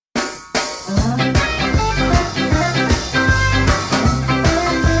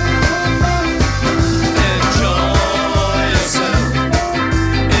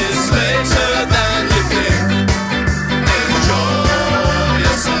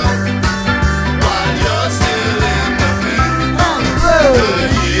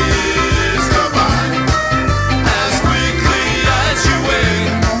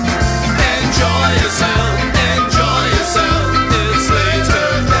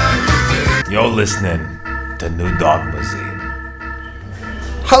You're listening to New Dogma Zine.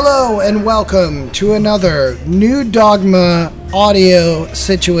 Hello and welcome to another New Dogma audio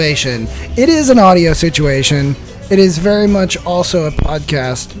situation. It is an audio situation. It is very much also a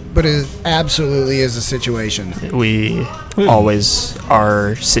podcast, but it absolutely is a situation. We always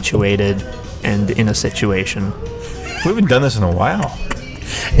are situated and in a situation. We haven't done this in a while.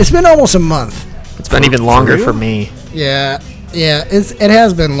 It's been almost a month. It's been even longer for me. Yeah, it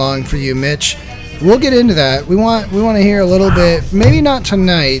has been long for you, Mitch. We'll get into that. We want to hear a little bit, maybe not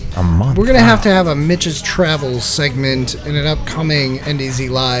tonight. A month. We're going to have a Mitch's Travels segment in an upcoming NDZ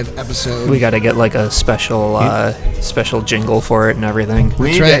Live episode. We got to get like a special jingle for it and everything.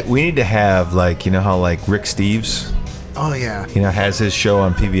 We need to have, like, you know how like Rick Steves, Oh, yeah. has his show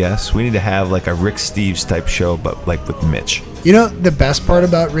on PBS. We need to have like a Rick Steves type show, but like with Mitch. You know, the best part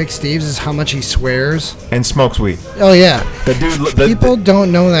about Rick Steves is how much he swears. And smokes weed. Oh, yeah. The dude. People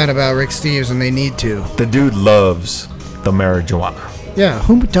don't know that about Rick Steves, and they need to. The dude loves the marijuana. Yeah,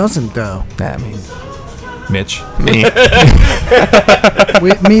 who doesn't, though? I mean, Mitch. Me.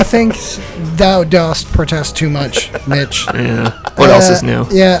 Methinks thou dost protest too much, Mitch. Yeah. What else is new?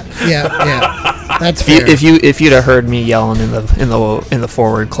 Yeah. That's fair. If you'd have heard me yelling in the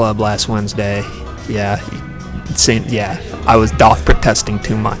forward club last Wednesday, I was doth protesting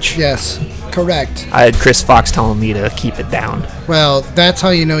too much. Yes, correct. I had Chris Fox telling me to keep it down. Well, that's how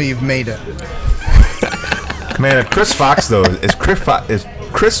you know you've made it. Man, if Chris Fox though, if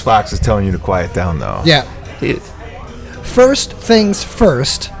Chris Fox is telling you to quiet down though. Yeah. First things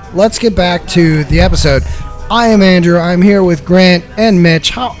first, let's get back to the episode. I am Andrew. I'm here with Grant and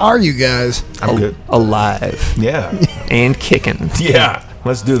Mitch. How are you guys? I'm good. Alive. Yeah. And kicking. Yeah.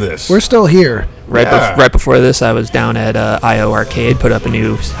 Let's do this. We're still here. Right before this, I was down at IO Arcade, put up a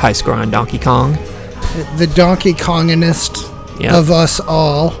new high score on Donkey Kong. The Donkey Konginist of us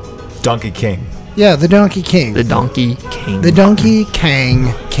all. Donkey King. Yeah, the Donkey King. The Donkey King. The Donkey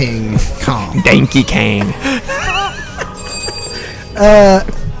Kang King Kong. Donkey Kang.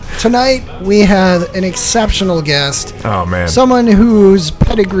 Tonight we have an exceptional guest. Oh, man. Someone whose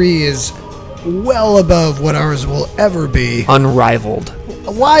pedigree is well above what ours will ever be. Unrivaled.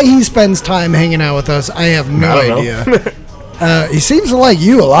 Why he spends time hanging out with us, I have no idea. He seems to like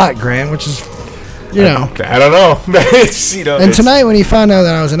you a lot, Grant, which is, I don't know. And tonight when he found out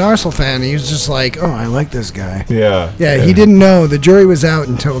that I was an Arsenal fan, he was just like, oh, I like this guy. Yeah. Yeah, he didn't know. The jury was out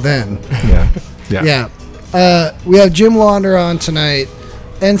until then. Yeah. We have Jim Launder on tonight,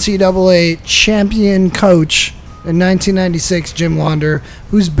 NCAA champion coach in 1996, Jim Launder,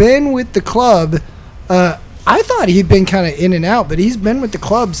 who's been with the club. I thought he'd been kind of in and out, but he's been with the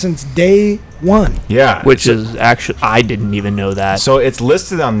club since day one. Yeah. Which is actually, I didn't even know that. So it's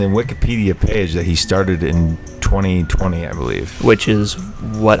listed on the Wikipedia page that he started in 2020, I believe. Which is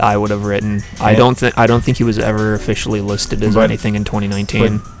what I would have written. I don't think he was ever officially listed as anything in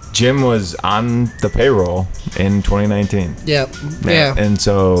 2019. But Jim was on the payroll in 2019. Yeah. And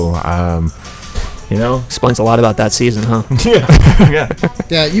so, explains a lot about that season, huh?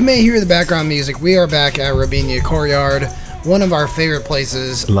 Yeah, you may hear the background music. We are back at Rabinia Courtyard, one of our favorite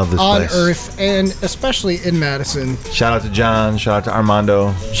places Love this on place. Earth, and especially in Madison. Shout out to John. Shout out to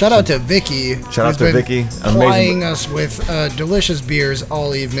Armando. Shout out to Vicky. Shout out to Vicky. Plying us with delicious beers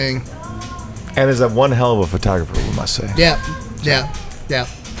all evening. And is one hell of a photographer, we must say. Yeah.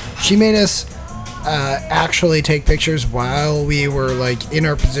 She made us actually take pictures while we were like in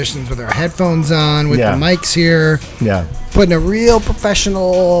our positions with our headphones on, with the mics here. Yeah. Putting a real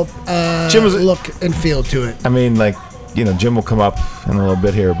professional look and feel to it. I mean, like, Jim will come up in a little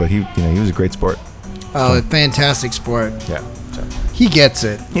bit here, but he was a great sport. Oh, fantastic sport. Yeah. So. He gets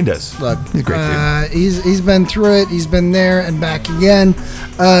it. He does. Look, he's a great dude. He's been through it. He's been there and back again.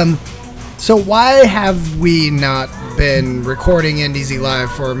 So why have we not been recording NDZ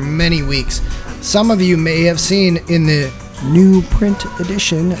Live for many weeks? Some of you may have seen in the new print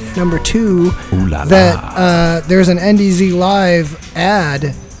edition, number 2, that there's an NDZ Live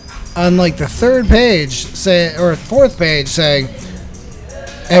ad on like the 3rd page, or 4th page, saying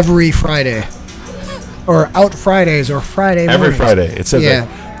every Friday, or out Fridays, or Friday mornings. Every Friday. It says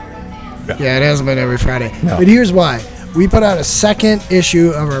that. Yeah, it hasn't been every Friday. No. But here's why. We put out a 2nd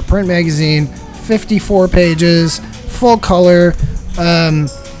issue of our print magazine, 54 pages, full color.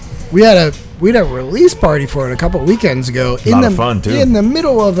 We had a release party for it a couple weekends ago. A lot of fun, too. In the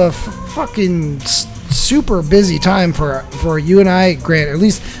middle of a fucking super busy time for you and I, Grant. At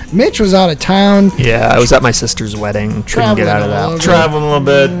least Mitch was out of town. Yeah, I was at my sister's wedding. Couldn't get out of that. Traveling a little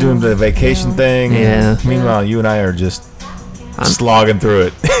bit, doing the vacation thing. Yeah. Meanwhile, you and I are just slogging through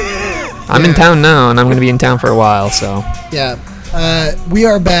it. I'm in town now, and I'm going to be in town for a while, so. Yeah. We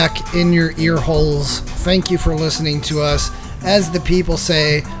are back in your ear holes. Thank you for listening to us. As the people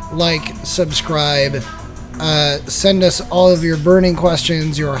say, like, subscribe, send us all of your burning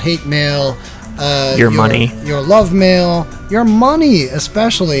questions, your hate mail, your money, your love mail, your money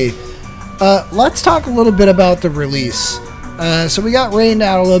especially. Let's talk a little bit about the release. So we got rained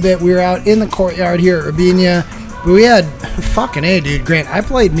out a little bit. We were out in the courtyard here at Rabinia. But we had, fucking A, dude, Grant, I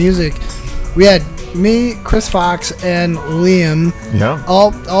played music. We had me, Chris Fox, and Liam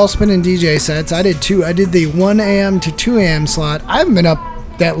all spinning DJ sets. I did two. I did the 1 a.m. to 2 a.m. slot. I haven't been up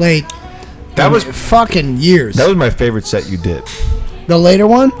that late. That was fucking years. That was my favorite set you did. The later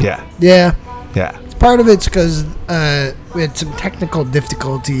one? Yeah. Yeah. Yeah. Part of it's because we had some technical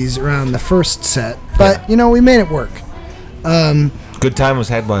difficulties around the first set. But, we made it work. Good time was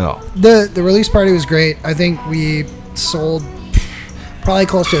had by all. The release party was great. I think we sold probably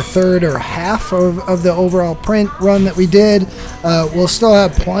close to a third or half of the overall print run that we did. We'll still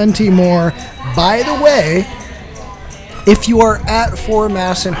have plenty more. By the way, if you are at 4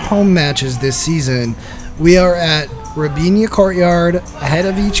 Mass and home matches this season, we are at Rabinia Courtyard ahead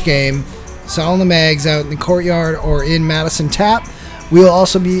of each game, selling the mags out in the courtyard or in Madison Tap. We will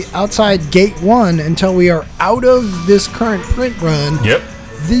also be outside Gate 1 until we are out of this current print run. Yep.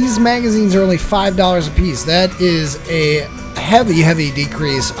 These magazines are only $5 a piece. That is a heavy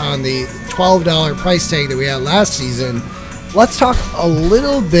decrease on the $12 price tag that we had last season. Let's talk a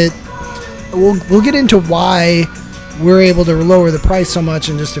little bit. We'll get into why we're able to lower the price so much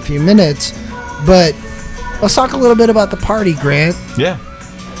in just a few minutes. But let's talk a little bit about the party, Grant. Yeah.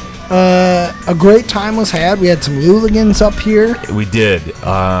 A great time was had. We had some Luligans up here. We did.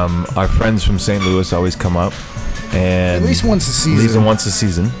 Our friends from St. Louis always come up. And at least once a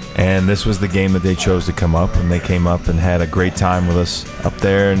season. And this was the game that they chose to come up. And they came up and had a great time with us up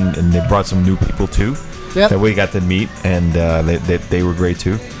there. And they brought some new people, too, that we got to meet. And they were great,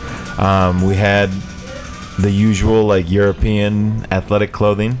 too. We had the usual, European athletic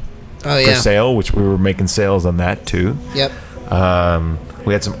clothing for sale, which we were making sales on that, too. Yep.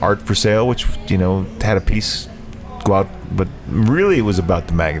 We had some art for sale, which, had a piece go out, but really it was about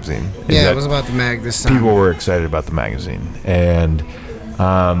the magazine. It was about the mag this time. People were excited about the magazine. And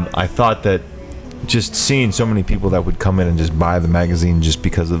I thought that just seeing so many people that would come in and just buy the magazine just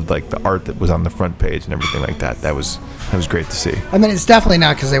because of, the art that was on the front page and everything like that, that was great to see. I mean, it's definitely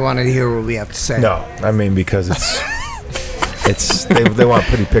not because they wanted to hear what we have to say. No, I mean, because they want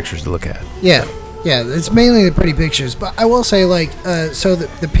pretty pictures to look at. Yeah. Yeah, it's mainly the pretty pictures. But I will say, so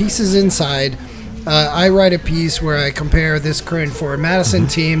the pieces inside, I write a piece where I compare this current Ford Madison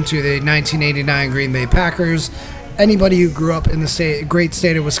team to the 1989 Green Bay Packers. Anybody who grew up in the great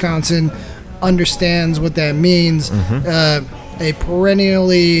state of Wisconsin understands what that means. A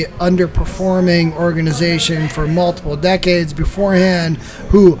perennially underperforming organization for multiple decades beforehand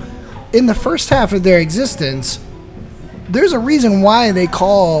who, in the first half of their existence, there's a reason why they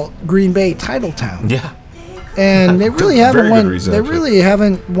call Green Bay Titletown. Yeah. And they really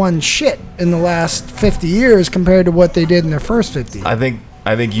haven't won shit in the last 50 years compared to what they did in their first 50. I think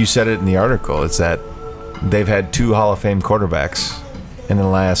you said it in the article. It's that they've had 2 Hall of Fame quarterbacks in the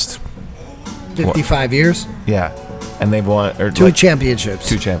last 55 years. Yeah. And they've won 2 championships.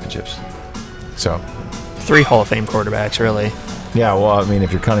 2 championships. So 3 Hall of Fame quarterbacks, really. Yeah, well, I mean,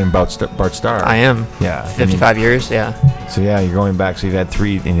 if you're counting Bart Starr. I am. Yeah. 55 years, yeah. So, yeah, you're going back. So you've had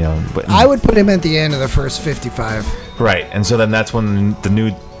 3, But I would put him at the end of the first 55. Right. And so then that's when the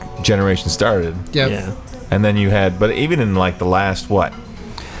new generation started. Yep. Yeah. And then you had, but even in, the last,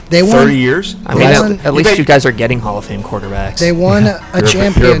 they won 30 years? I mean, at least you guys are getting Hall of Fame quarterbacks. They won a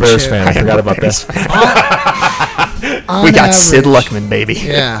championship. You're a Bears fan. I forgot about that. We got Sid Luckman, baby.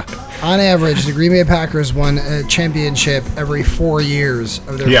 Yeah. On average, the Green Bay Packers won a championship every 4 years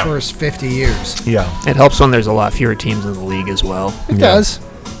of their first 50 years. Yeah. It helps when there's a lot fewer teams in the league as well. It does.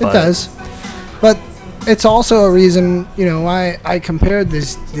 It does. But it's also a reason, why I compared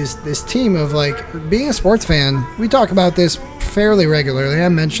this team of, being a sports fan. We talk about this fairly regularly. I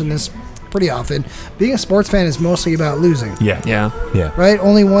mention this pretty often. Being a sports fan is mostly about losing. Yeah. Right?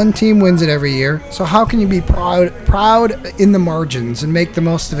 Only one team wins it every year. So how can you be proud in the margins and make the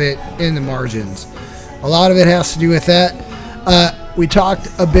most of it in the margins? A lot of it has to do with that. We talked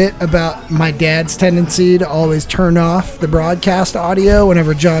a bit about my dad's tendency to always turn off the broadcast audio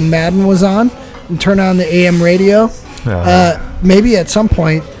whenever John Madden was on and turn on the AM radio. Maybe at some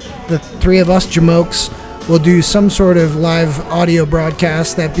point, the 3 of us jamokes will do some sort of live audio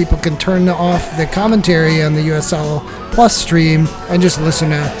broadcast that people can turn off the commentary on the USL Plus stream and just listen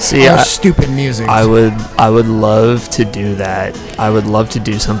to our stupid music. I would love to do that. I would love to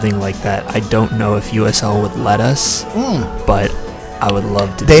do something like that. I don't know if USL would let us, but I would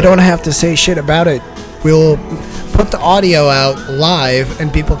love to. They don't have to say shit about it. We'll put the audio out live,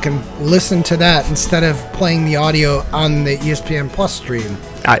 and people can listen to that instead of playing the audio on the ESPN Plus stream.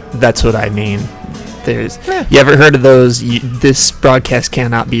 That's what I mean. You ever heard of those? This broadcast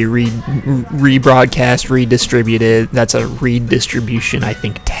cannot be rebroadcast, redistributed. That's a redistribution, I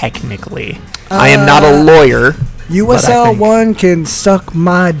think, technically. I am not a lawyer. USL One can suck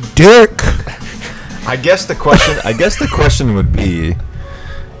my dick. I guess the question would be,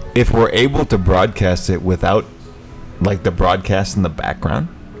 if we're able to broadcast it without, like, the broadcast in the background.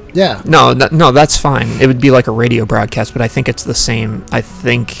 Yeah. No, that's fine. It would be like a radio broadcast, but I think it's the same.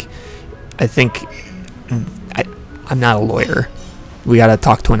 I'm not a lawyer. We got to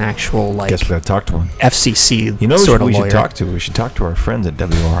talk to an actual, like, guess we got to talk to one. FCC you know sort of we lawyer. Should talk to? We should talk to our friends at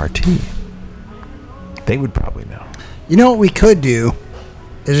WRT. They would probably know. You know what we could do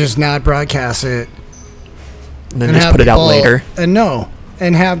is just not broadcast it. And then just put it out later.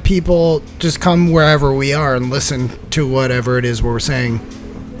 And have people just come wherever we are and listen to whatever it is we're saying.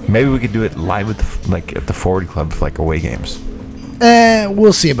 Maybe we could do it live at the Forward Club for, like, away games.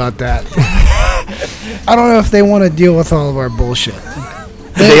 We'll see about that. I don't know if they want to deal with all of our bullshit.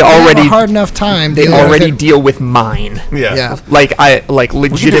 They already have a hard enough time. They already deal with mine. Yeah. Like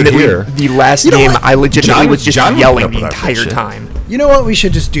legitimately, the last game I legitimately was just yelling the entire time. You know what we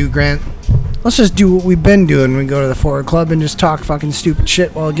should just do, Grant? Let's just do what we've been doing. We go to the Forward Club and just talk fucking stupid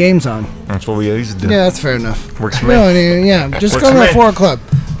shit while the game's on. That's what we used to do. Yeah, that's fair enough. Works for me. Just go to the Forward Club.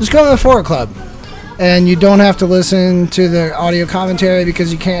 Just go to the Forward Club. And you don't have to listen to the audio commentary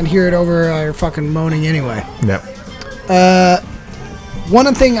because you can't hear it over our fucking moaning anyway. Yep.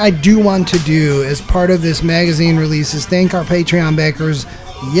 One thing I do want to do as part of this magazine release is thank our Patreon backers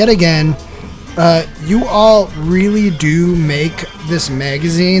yet again. You all really do make this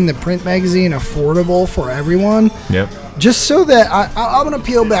magazine, the print magazine, affordable for everyone. Yep. Just so that I'm going to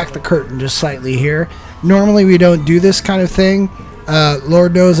peel back the curtain just slightly here. Normally we don't do this kind of thing.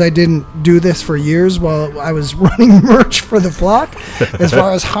 Lord knows I didn't do this for years while I was running merch for the flock as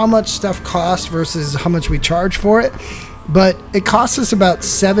far as how much stuff costs versus how much we charge for it. But it costs us about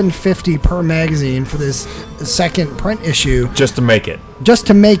 $7.50 per magazine for this second print issue. Just to make it.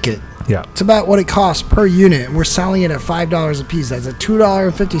 Yeah. It's about what it costs per unit. And we're selling it at $5 a piece. That's a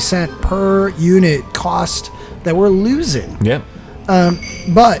 $2.50 per unit cost that we're losing. Yeah.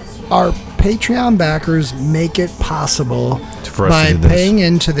 But our Patreon backers make it possible by paying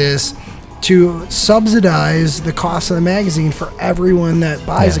into this to subsidize the cost of the magazine for everyone that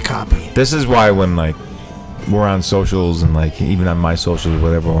buys a copy. This is why when, like, we're on socials and, like, even on my socials,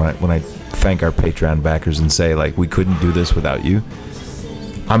 whatever, when I thank our Patreon backers and say, like, we couldn't do this without you,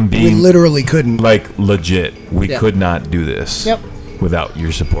 we literally couldn't. Like, legit, we could not do this without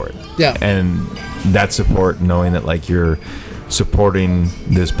your support. Yeah. And that support, knowing that, like, you're supporting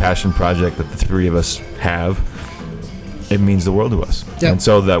this passion project that the three of us have, it means the world to us. Yep. And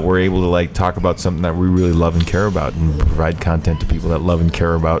so that we're able to, like, talk about something that we really love and care about and provide content to people that love and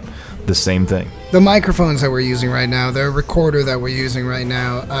care about the same thing. The microphones that we're using right now, the recorder that we're using right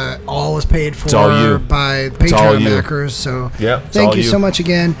now, all is paid for by Patreon backers. So thank you so much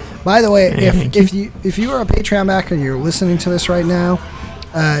again. By the way, if you are a Patreon backer and you're listening to this right now,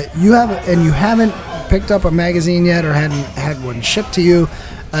 you haven't picked up a magazine yet or hadn't had one shipped to you,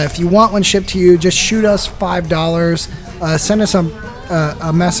 if you want one shipped to you, just shoot us $5. Send us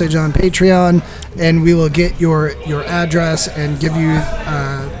a message on Patreon, and we will get your address and give you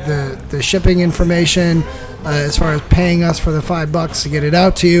the shipping information as far as paying us for the $5 to get it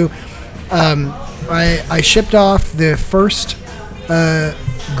out to you. I shipped off the first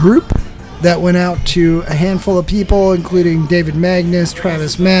group that went out to a handful of people, including David Magnus,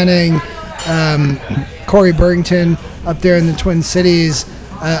 Travis Manning, Corey Burrington up there in the Twin Cities.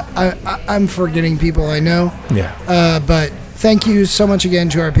 I'm forgetting people I know. Yeah. But thank you so much again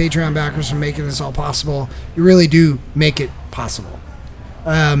to our Patreon backers for making this all possible. You really do make it possible.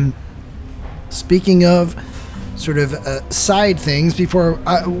 Speaking of sort of side things, we're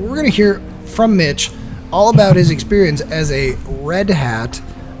going to hear from Mitch all about his experience as a Red Hat.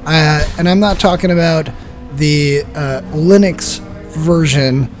 And I'm not talking about the Linux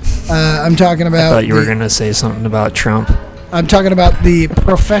version. I'm talking about... I thought you were going to say something about Trump. I'm talking about the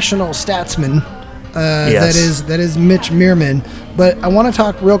professional statsman. Yes. That is Mitch Meerman. But I want to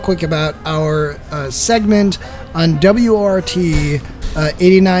talk real quick about our segment on WRT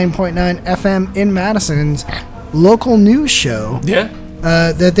 89.9 FM in Madison's local news show. Yeah.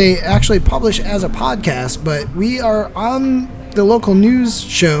 That they actually publish as a podcast, but we are on the local news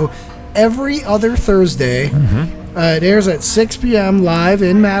show every other Thursday It airs at 6 p.m. live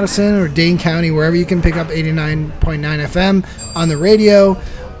in Madison or Dane County, wherever you can pick up 89.9 FM on the radio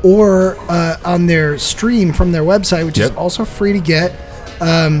or on their stream from their website, which is also free to get.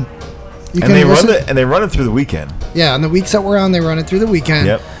 They run it through the weekend. Yeah, on the weeks that we're on, they run it through the weekend.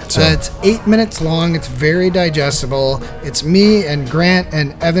 Yep. So. It's 8 minutes long. It's very digestible. It's me and Grant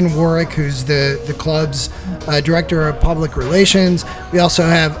and Evan Warwick, who's the club's director of public relations. We also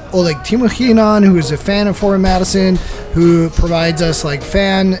have Oleg Timokhin on, who is a fan of Forward Madison, who provides us like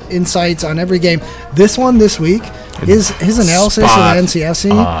fan insights on every game. This one this week is his analysis of the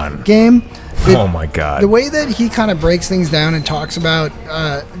NCFC game. Oh my God! The way that he kind of breaks things down and talks about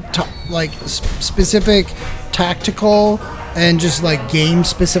specific tactical and just like game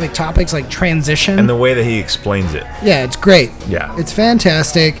specific topics like transition, and the way that he explains it. Yeah, it's great. Yeah, it's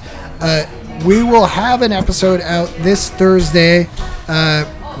fantastic. We will have an episode out this Thursday,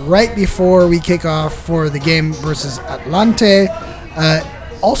 right before we kick off for the game versus Atlante.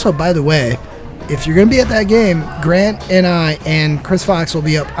 Also, by the way, if you're going to be at that game, Grant and I and Chris Fox will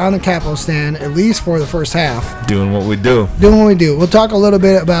be up on the capo stand at least for the first half. Doing what we do. We'll talk a little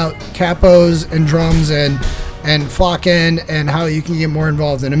bit about capos and drums and flock-end and how you can get more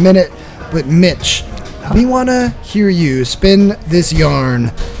involved in a minute. But Mitch, we want to hear you spin this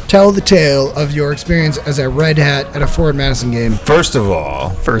yarn. Tell the tale of your experience as a Red Hat at a Forward Madison game. First of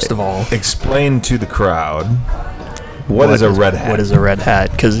all, explain to the crowd what is a Red Hat. What is a Red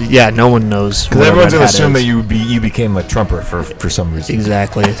Hat? Because no one knows. Because everyone's going to assume that you became a Trumper for some reason.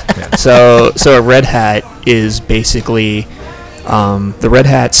 Exactly. Yeah. So a Red Hat is basically the Red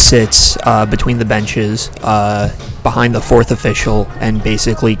Hat sits between the benches behind the fourth official and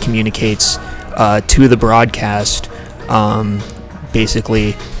basically communicates to the broadcast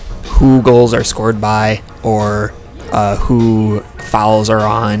basically who goals are scored by or who fouls are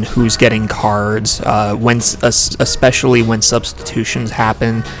on, who's getting cards, especially when substitutions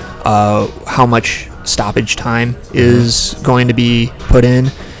happen, how much stoppage time is going to be put in.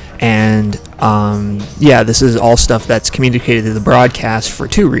 And this is all stuff that's communicated to the broadcast for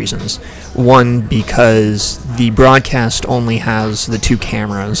two reasons. One, because the broadcast only has the two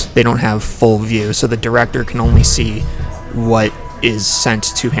cameras. They don't have full view, so the director can only see what is sent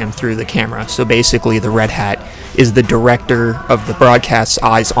to him through the camera. So basically the Red Hat is the director of the broadcast's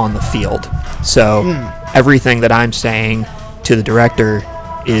eyes on the field. So everything that I'm saying to the director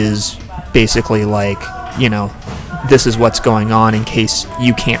is basically like, this is what's going on in case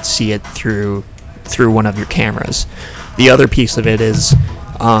you can't see it through one of your cameras. The other piece of it is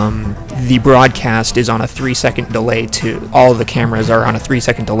the broadcast is on a 3-second delay to all of the cameras are on a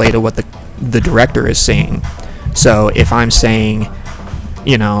 3-second delay to what the director is saying. So if I'm saying,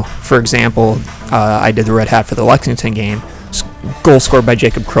 for example, I did the Red Hat for the Lexington game, goal scored by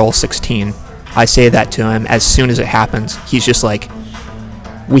Jacob Kroll, 16. I say that to him. As soon as it happens, he's just like,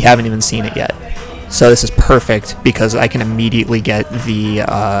 we haven't even seen it yet. So this is perfect because I can immediately let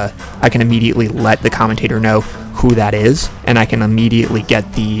the commentator know who that is, and I can immediately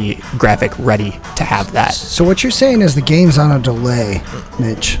get the graphic ready to have that. So what you're saying is the game's on a delay,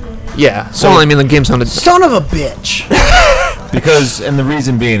 Mitch. Yeah. So the game's on a son of a bitch. And the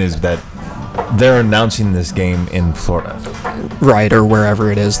reason being is that they're announcing this game in Florida, right, or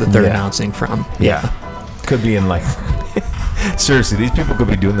wherever it is that they're announcing from. Yeah. Could be in seriously, these people could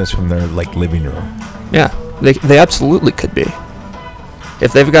be doing this from their living room. Yeah, they absolutely could be.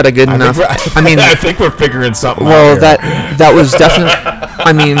 If they've got a good enough, I think we're figuring something. Well, out that was definitely.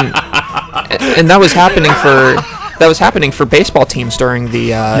 And that was happening for baseball teams during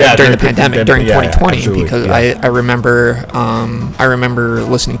the pandemic during 2020 because I remember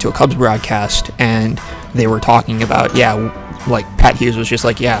listening to a Cubs broadcast and they were talking about Pat Hughes was just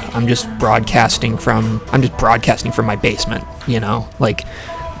like, I'm just broadcasting from my basement,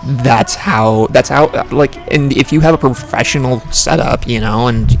 that's how and if you have a professional setup,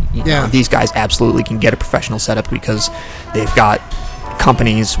 these guys absolutely can get a professional setup because they've got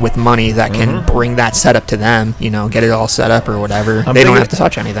companies with money that can bring that setup to them, get it all set up or whatever. They don't have to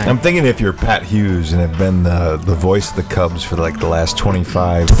touch anything. I'm thinking if you're Pat Hughes and have been the voice of the Cubs for the last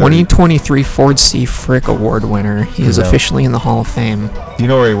 2023 Ford C. Frick Award winner. He is officially in the Hall of Fame. You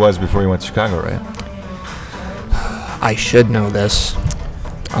know where he was before he went to Chicago, right? I should know this.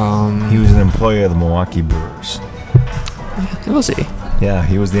 He was an employee of the Milwaukee Brewers. Was he? Yeah,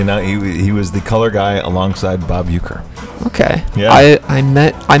 he was the color guy alongside Bob Uecker. Okay. Yeah. I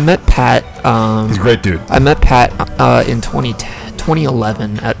met Pat. He's a great dude. I met Pat in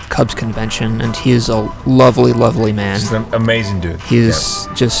 2011 at Cubs convention, and he's a lovely, lovely man. He's an amazing dude. He's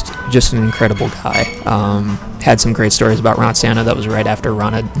just an incredible guy. Had some great stories about Ron Santa. That was right after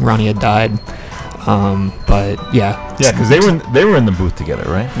Ronnie had died. But yeah, because they were in the booth together,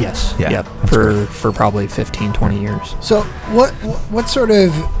 right? Yes. Yeah. Yep. For probably 15, 20 years. So what sort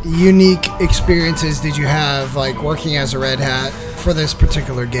of unique experiences did you have, like working as a Red Hat for this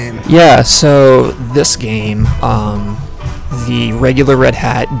particular game? Yeah. So this game, the regular Red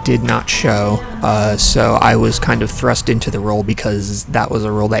Hat did not show, so I was kind of thrust into the role because that was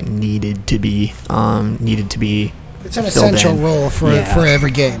a role that needed to be It's an essential role for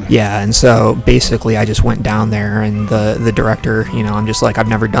every game. Yeah, and so basically I just went down there, and the director, I'm just like, I've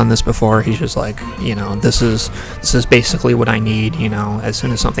never done this before. He's just like, this is basically what I need. As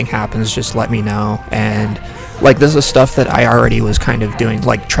soon as something happens, just let me know. And like, this is stuff that I already was kind of doing,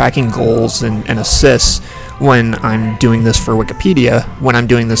 like tracking goals and assists when I'm doing this for Wikipedia, when I'm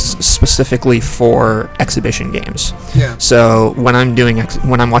doing this specifically for exhibition games. Yeah. So when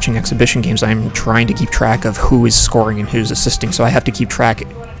I'm watching exhibition games, I'm trying to keep track of who is scoring and who's assisting. So I have to keep track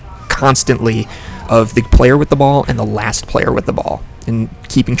constantly of the player with the ball and the last player with the ball, and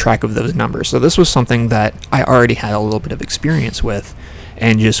keeping track of those numbers. So this was something that I already had a little bit of experience with,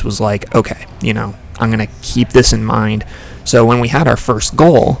 and just was like, okay, I'm going to keep this in mind. So when we had our first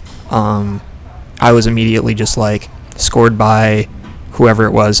goal, I was immediately just like, scored by whoever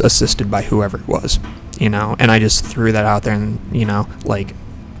it was, assisted by whoever it was, and I just threw that out there, and like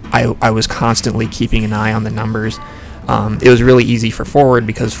I was constantly keeping an eye on the numbers. It was really easy for Forward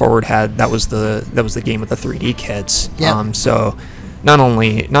because Forward that was the game with the 3D kits. Yep. So not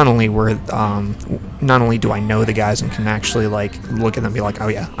only do I know the guys and can actually like look at them and be like, oh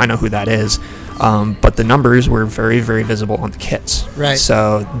yeah, I know who that is, but the numbers were very, very visible on the kits. Right.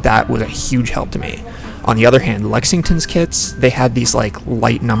 So that was a huge help to me. On the other hand, Lexington's kits, they had these like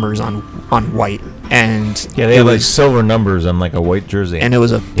light numbers on white, and they had like silver numbers on like a white jersey, and it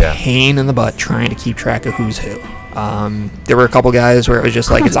was a pain in the butt trying to keep track of who's who. There were a couple guys where it was just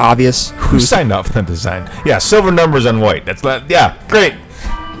like, it's obvious who signed off the design. Yeah, silver numbers on white. That's not. Yeah, great.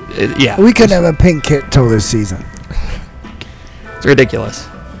 Yeah, we could have a pink kit till this season. It's ridiculous.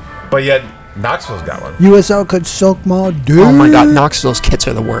 But yet Knoxville's got one. USL could suck my dick. Oh my god, Knoxville's kits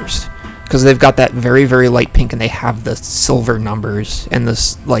are the worst because they've got that very, very light pink, and they have the silver numbers, and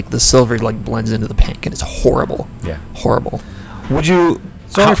this like the silver like blends into the pink, and it's horrible. Yeah, horrible. Would you?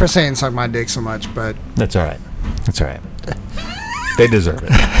 Sorry for saying suck my dick so much, but that's all right. That's all right. They deserve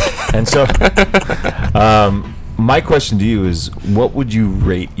it. And so, my question to you is, what would you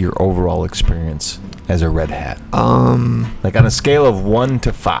rate your overall experience as a Red Hat? Like on a scale of 1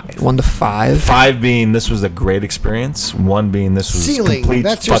 to 5. 1 to 5. 5 being this was a great experience. 1 being this was complete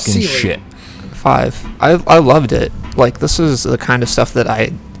That's fucking shit. 5. I loved it. Like, this is the kind of stuff that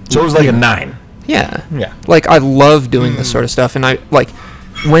I. So it was like a 9. Yeah. Yeah. Like, I love doing this sort of stuff, and I like.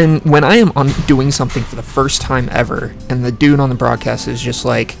 When I am doing something for the first time ever, and the dude on the broadcast is just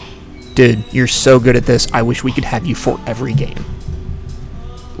like, dude, you're so good at this, I wish we could have you for every game.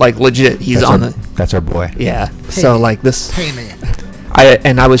 Like, legit, that's our boy. Yeah. Pay so, me. like, this... Pay me.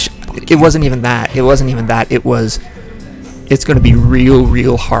 It wasn't even that. It was, it's going to be real,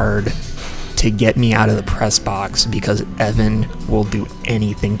 real hard to get me out of the press box, because Evan will do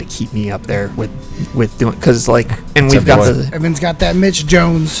anything to keep me up there with doing, because like, and we've got Evan's got that Mitch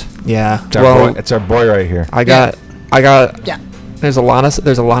Jones. Yeah, it's our boy right here. I got yeah. There's a lot of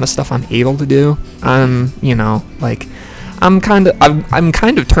stuff I'm able to do. Like, I'm kind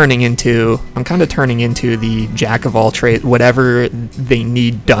of turning into the jack of all trades. Whatever they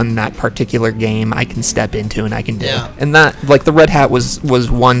need done that particular game, I can step into and I can do. Yeah. And that, like, the Red Hat was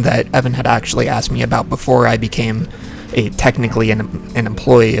one that Evan had actually asked me about before I became technically an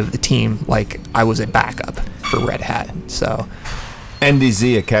employee of the team. Like, I was a backup for Red Hat. So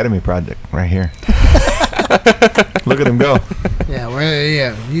NDZ Academy project right here. Look at him go.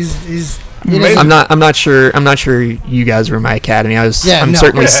 Yeah, he's. I'm not sure you guys were my academy. I'm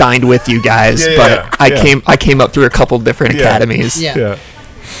certainly signed with you guys, but I came up through a couple different academies. Yeah.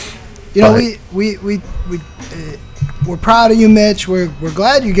 You know, we're proud of you, Mitch. We're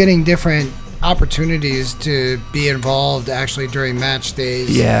glad you're getting different opportunities to be involved actually during match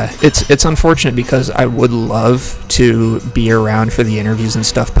days. Yeah, it's unfortunate because I would love to be around for the interviews and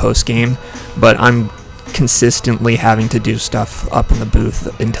stuff post game, but I'm consistently having to do stuff up in the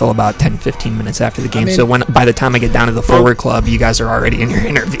booth until about 10-15 minutes after the game. So by the time I get down to the forward club, you guys are already in your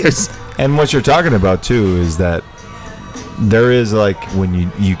interviews. And what you're talking about too is that there is, like,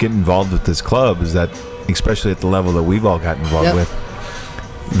 when you get involved with this club, is that, especially at the level that we've all gotten involved with,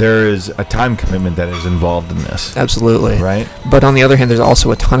 there is a time commitment that is involved in this. Absolutely. Right? But on the other hand, there's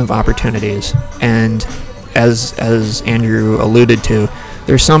also a ton of opportunities, and as Andrew alluded to,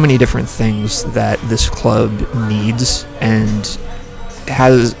 there's so many different things that this club needs and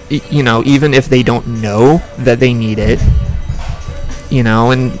has, even if they don't know that they need it,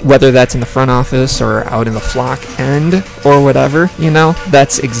 and whether that's in the front office or out in the flock end or whatever,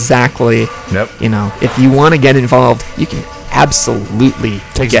 that's exactly, if you want to get involved, you can absolutely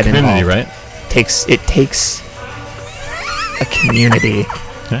get involved. Right? It takes a community.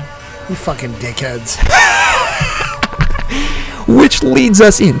 You fucking dickheads. Which leads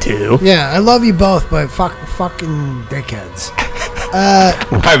us into... Yeah, I love you both, but fucking dickheads.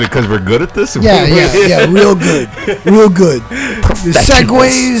 Why? Because we're good at this? Yeah, real good. Real good. The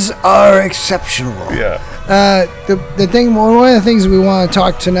segues are exceptional. Yeah. The thing, one of the things we want to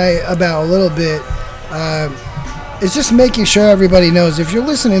talk tonight about a little bit is just making sure everybody knows, if you're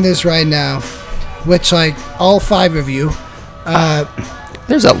listening to this right now, which, like, all 5 of you...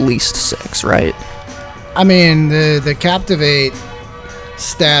 there's at least 6, right? I mean, the Captivate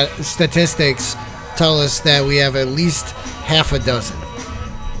statistics tell us that we have at least half a dozen.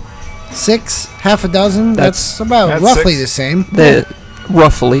 6, half a dozen. That's about roughly 6. The same.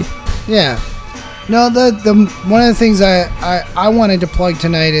 Roughly. Yeah. No, the one of the things I wanted to plug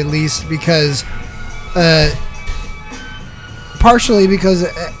tonight, at least, because partially because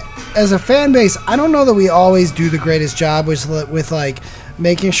as a fan base, I don't know that we always do the greatest job with like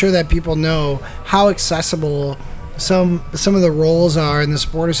making sure that people know how accessible some of the roles are in the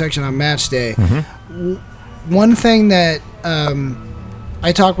supporter section on match day. Mm-hmm. One thing that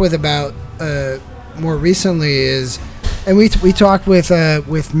I talked about more recently is, and we talked with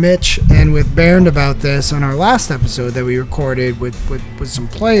Mitch and with Bernd about this on our last episode that we recorded with some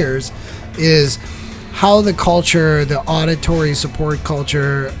players, is how the culture, the auditory support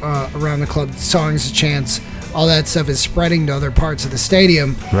culture around the club, songs, chants, all that stuff is spreading to other parts of the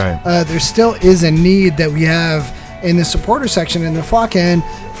stadium. Right. There still is a need that we have in the supporter section in the flock end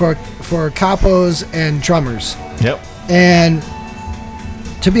for capos and drummers. Yep. And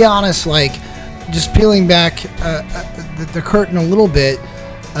to be honest, like, just peeling back the curtain a little bit,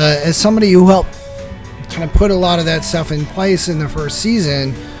 as somebody who helped kind of put a lot of that stuff in place in the first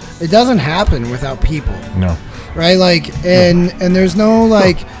season, it doesn't happen without people. No. Right? Like, and there's no,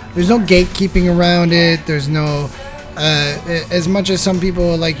 like, there's no gatekeeping around it. There's no, as much as some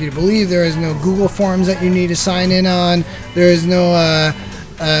people would like you to believe, there is no Google Forms that you need to sign in on. There is no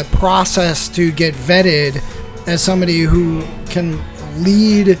process to get vetted as somebody who can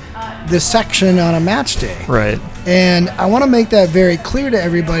lead the section on a match day. Right. And I want to make that very clear to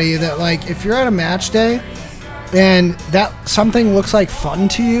everybody that, like, if you're at a match day and that something looks like fun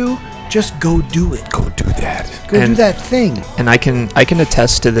to you, just go do it. Go do that. Do that thing. And I can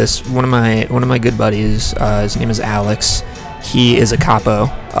attest to this. One of my good buddies, his name is Alex. He is a capo,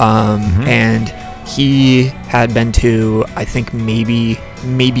 and he had been to, I think, maybe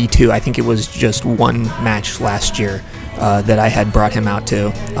 2. I think it was just 1 match last year that I had brought him out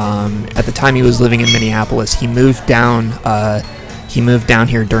to. At the time, he was living in Minneapolis. He moved down. He moved down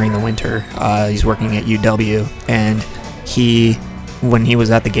here during the winter. He's working at UW, and when he was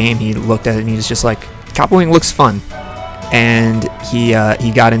at the game, he looked at it and he was just like, capoing looks fun. And he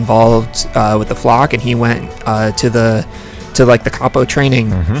got involved with the flock, and he went to the capo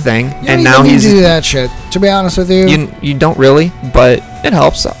training thing. And now he's do that shit. To be honest with you, you don't really, but it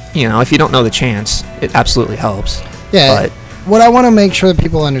helps. If you don't know the chance, it absolutely helps. Yeah. But what I want to make sure that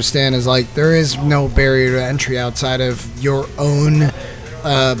people understand is, like, there is no barrier to entry outside of your own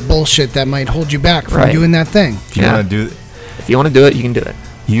bullshit that might hold you back from doing that thing. If you want to do it, you can do it.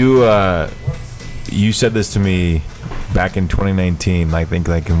 You said this to me back in 2019, I think,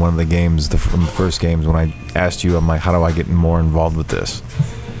 like in one of the games, from the first games, when I asked you, I'm like, how do I get more involved with this?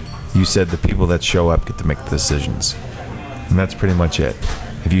 You said the people that show up get to make the decisions. And that's pretty much it.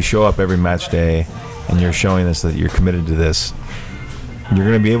 If you show up every match day and you're showing us that you're committed to this, you're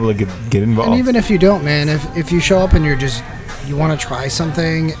going to be able to get involved. And even if you don't, man, if you show up and you want to try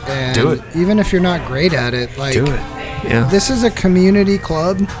something, and do it. Even if you're not great at it, like, do it. Yeah. This is a community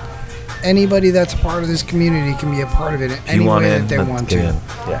club. Anybody that's a part of this community can be a part of it in any way that they want to.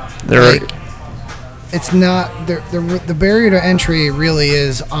 Yeah. It's not the barrier to entry really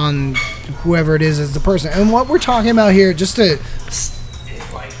is on whoever it is as the person. And what we're talking about here, just to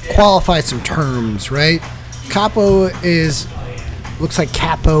qualify some terms, right? Capo looks like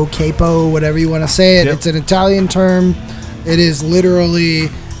capo, whatever you want to say it. Yep. It's an Italian term. It is literally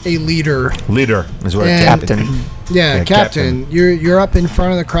a leader. Leader is what captain. Yeah, captain. You're up in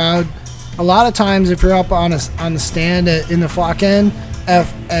front of the crowd. A lot of times, if you're up on the stand in the flock end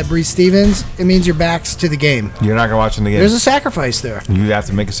at Breeze Stevens, it means your back's to the game. You're not watching the game. There's a sacrifice there. You have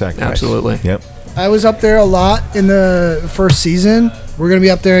to make a sacrifice. Absolutely. Yep. I was up there a lot in the first season. We're going to be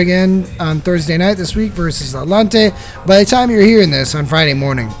up there again on Thursday night this week versus Atlante. By the time you're hearing this on Friday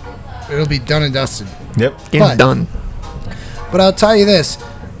morning, it'll be done and dusted. Yep. It's done. But I'll tell you this.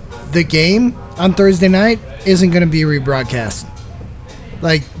 The game on Thursday night isn't going to be rebroadcast.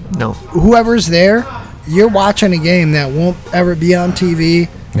 Like, no. Whoever's there, you're watching a game that won't ever be on TV.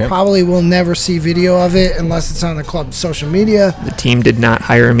 Yep. Probably will never see video of it unless it's on the club's social media. The team did not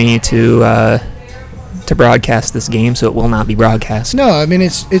hire me to broadcast this game, so it will not be broadcast. No, I mean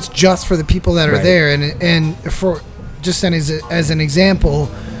it's just for the people that are there, and for just as an example,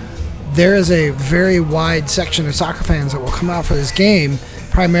 there is a very wide section of soccer fans that will come out for this game,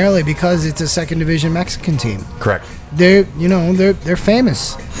 primarily because it's a second division Mexican team. Correct. They're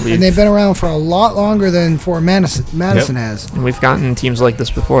famous, and they've been around for a lot longer than Madison has. And we've gotten teams like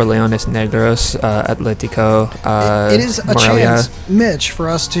this before: Leones Negros, Atletico. It is a Morelia. chance, Mitch, for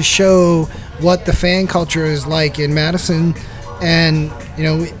us to show what the fan culture is like in Madison, and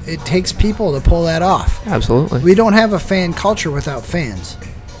it takes people to pull that off. Absolutely, we don't have a fan culture without fans,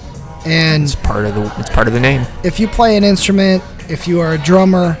 and it's part of the name. If you play an instrument, if you are a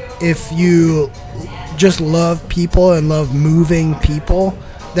drummer, if you just love people and love moving people,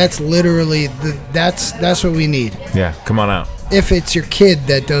 that's literally that's what we need. Yeah, come on out. If it's your kid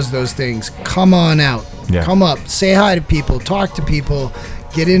that does those things, come on out. Yeah. Come up, say hi to people, talk to people,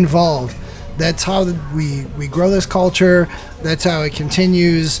 get involved. That's how we grow this culture. That's how it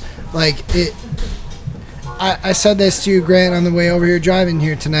continues. Like it. I said this to you, Grant, on the way over here driving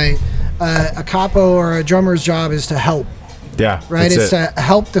here tonight. A capo or a drummer's job is to help. Yeah, right. It's to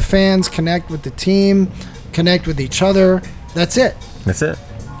help the fans connect with the team, connect with each other. That's it. That's it.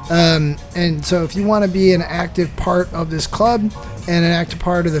 And so if you want to be an active part of this club and an active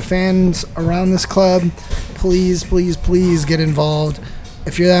part of the fans around this club, please, please, please get involved.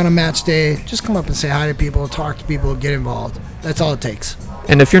 If you're there on a match day, just come up and say hi to people, talk to people, get involved. That's all it takes.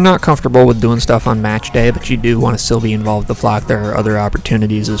 And if you're not comfortable with doing stuff on match day, but you do want to still be involved with the flock, there are other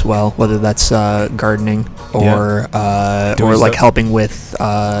opportunities as well, whether that's gardening or like helping with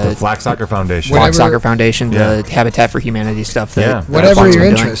the Flock Soccer Foundation. Flock Soccer Foundation, the Habitat for Humanity stuff. Whatever your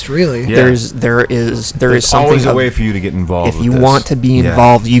interest, really. Yeah. There is something. Always a way for you to get involved. If you want to be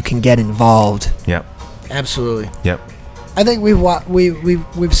involved, you can get involved. Yep. Absolutely. Yep. I think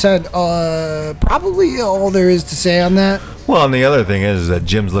we've said probably all there is to say on that. Well, and the other thing is that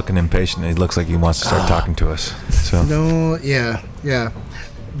Jim's looking impatient. He looks like he wants to start talking to us. So no, yeah.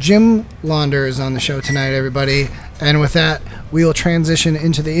 Jim Launder is on the show tonight, everybody. And with that, we will transition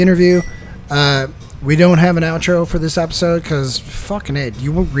into the interview. We don't have an outro for this episode because fucking it.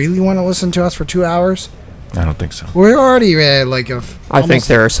 You really want to listen to us for 2 hours? I don't think so. We're already at I think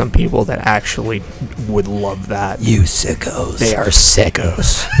there are some people that actually would love that. You sickos. They are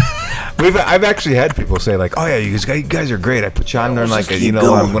sickos. I've actually had people say like, "Oh yeah, you guys are great. I put you on there like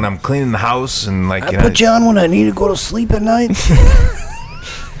when I'm cleaning the house and like I put you on when I need to go to sleep at night."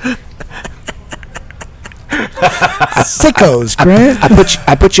 Sickos, Grant.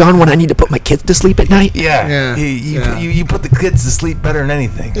 I put you on when I need to put my kids to sleep at night. Yeah. You put the kids to sleep better than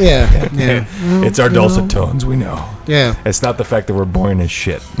anything. Yeah. It's our dulcet tones, we know. Yeah. It's not the fact that we're boring as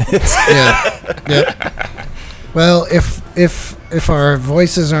shit. Yeah. Well, if our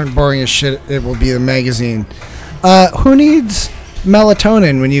voices aren't boring as shit, it will be the magazine. Who needs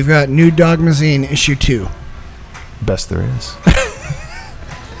melatonin when you've got New Dog Magazine issue 2? Best there is.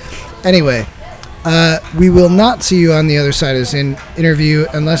 Anyway. We will not see you on the other side of this interview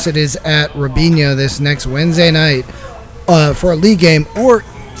unless it is at Robina this next Wednesday night for a league game or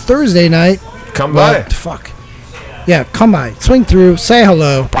Thursday night. Come by. Fuck. Yeah, come by. Swing through. Say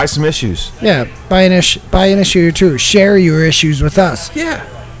hello. Buy some issues. Yeah, buy an issue or two. Share your issues with us. Yeah.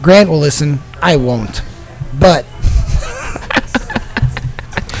 Grant will listen. I won't. But.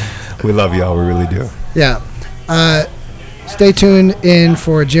 We love y'all. We really do. Yeah. Stay tuned in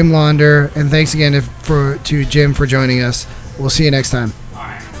for Jim Launder, and thanks again to Jim for joining us. We'll see you next time.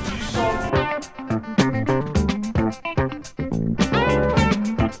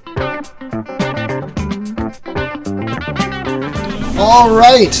 All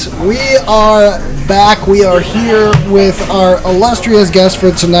right, we are back. We are here with our illustrious guest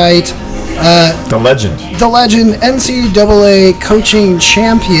for tonight. The legend, NCAA coaching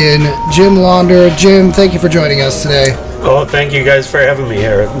champion, Jim Launder. Jim, thank you for joining us today. Oh, thank you guys for having me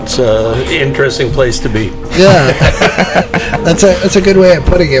here. It's an interesting place to be. Yeah, that's a good way of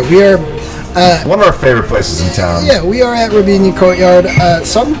putting it. We are one of our favorite places in town. Yeah, we are at Robina Courtyard.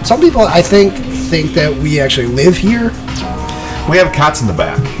 Some people I think that we actually live here. We have cots in the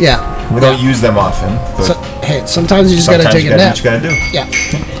back. Yeah, we don't use them often. But hey, sometimes you just gotta take a nap. What you gotta do. Yeah.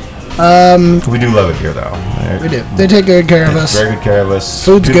 We do love it here, though. We do. They take good care of us. Very good care of us.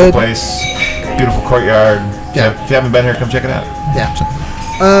 Food's beautiful good. Place, beautiful courtyard. Yeah. If you haven't been here, come check it out. Yeah.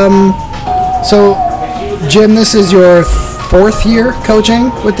 So, Jim, this is your 4th year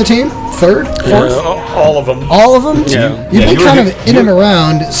coaching with the team? 3rd? 4th? All of them. All of them? Yeah. You've been kind of in and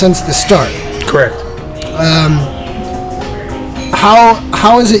around since the start. Correct.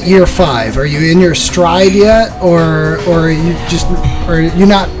 How is it year 5? Are you in your stride yet, or are you just, or you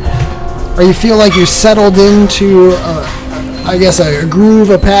not? Or you feel like you're settled into, I guess, a groove,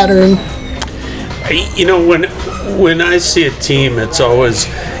 a pattern? You know, when I see a team, it's always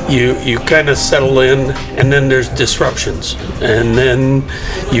you kind of settle in, and then there's disruptions, and then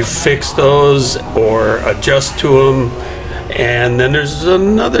you fix those or adjust to them, and then there's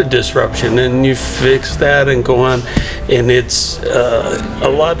another disruption, and you fix that and go on. And it's a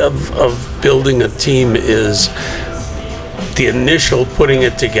lot of building a team is the initial putting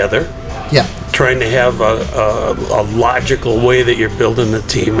it together. Yeah. Trying to have a logical way that you're building the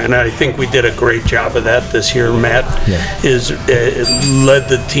team, and I think we did a great job of that this year. Matt led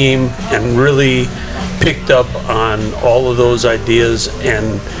the team and really picked up on all of those ideas,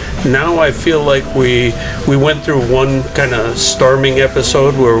 and now I feel like we went through one kind of storming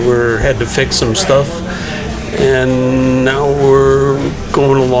episode where we had to fix some stuff, and now we're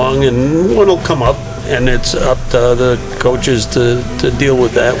going along, and one will come up. And it's up to the coaches to deal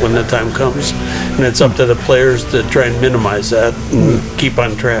with that when the time comes. And it's up to the players to try and minimize that and keep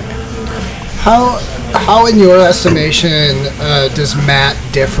on track. How in your estimation, does Matt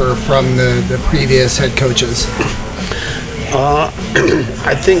differ from the previous head coaches?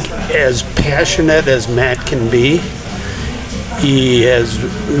 I think as passionate as Matt can be, he has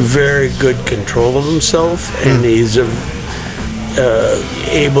very good control of himself, and he's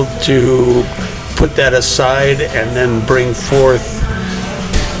able to put that aside and then bring forth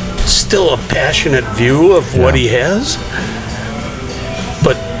still a passionate view of what he has,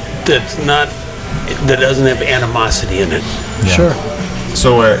 but that doesn't have animosity in it. Yeah. Sure.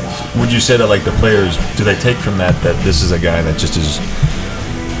 So would you say that, like, the players, do they take from that this is a guy that just is,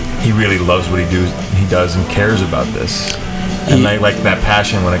 he really loves what he does and cares about this, and like that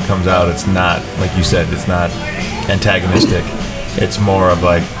passion when it comes out, it's not, like you said, it's not antagonistic, it's more of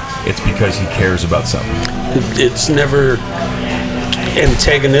like, it's because he cares about something. It's never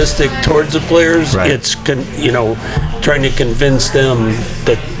antagonistic towards the players. Right. It's trying to convince them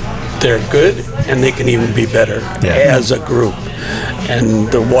that they're good and they can even be better as a group. And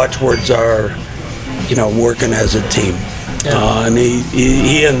the watchwords are, working as a team. Yeah. And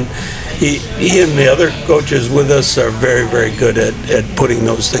he and the other coaches with us are very, very good at putting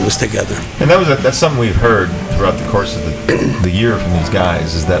those things together. And that's something we've heard throughout the course of the year from these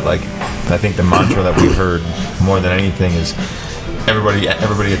guys, is that, like, I think the mantra that we've heard more than anything is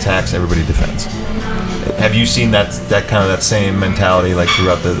everybody attacks, everybody defends. Have you seen that kind of that same mentality, like,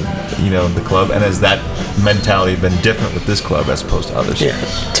 throughout the club? And has that mentality been different with this club as opposed to others?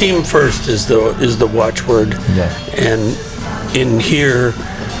 Yeah, team first is the watchword. Yeah. And in here,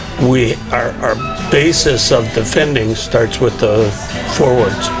 our basis of defending starts with the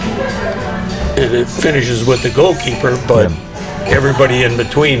forwards, and it finishes with the goalkeeper, but everybody in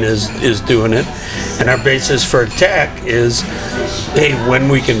between is doing it. And our basis for attack is, hey, when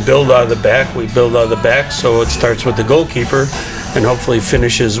we can build out of the back, we build out of the back. So it starts with the goalkeeper and hopefully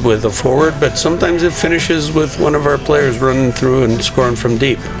finishes with a forward, but sometimes it finishes with one of our players running through and scoring from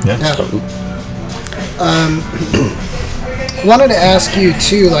deep. Wanted to ask you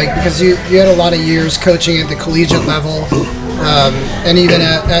too, like, because you had a lot of years coaching at the collegiate level, and even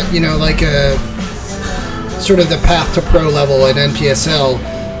at like a sort of the path to pro level at NPSL.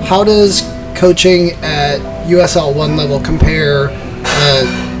 How does coaching at USL 1 level compare,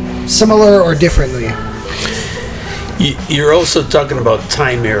 similar or differently? You're also talking about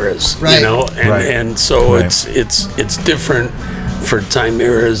time eras, right. And so it's different for time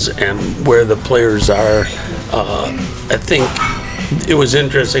eras and where the players are. I think it was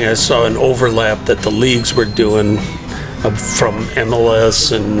interesting. I saw an overlap that the leagues were doing from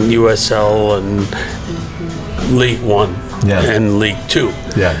MLS and USL and League One and League Two.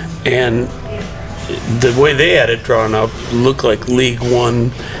 Yeah. And the way they had it drawn up looked like League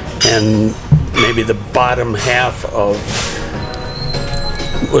One and maybe the bottom half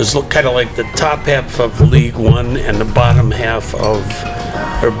was kind of like the top half of League One and the bottom half of,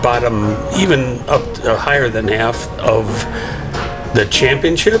 or bottom even up to higher than half of the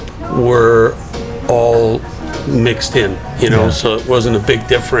championship were all mixed in, so it wasn't a big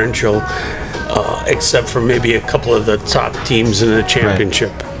differential, except for maybe a couple of the top teams in the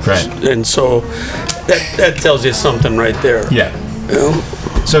championship. Right. And so that tells you something right there. Yeah.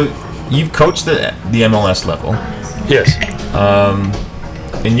 So you've coached the MLS level. Yes.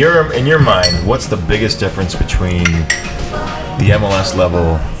 In your mind, what's the biggest difference between the MLS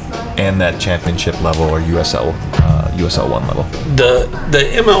level and that championship level or USL 1 level? The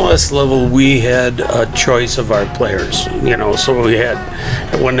MLS level, we had a choice of our players. So we had,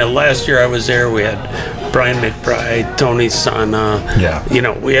 when the last year I was there, we had Brian McBride, Tony Sana. Yeah.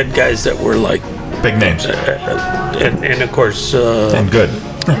 We had guys that were like big names, and of course, and good.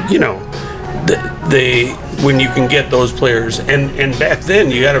 They when you can get those players, and back then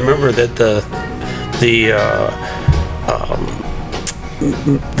you got to remember that the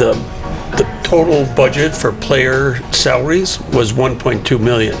total budget for player salaries was $1.2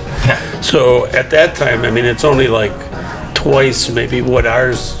 million. So at that time, it's only like twice maybe what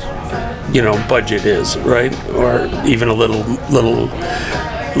ours, budget is, right? Or even a little,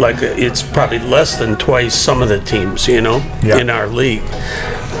 like it's probably less than twice some of the teams, in our league.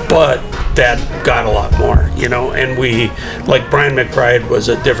 But that got a lot more, and we, like Brian McBride was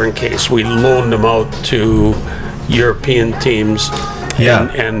a different case. We loaned him out to European teams.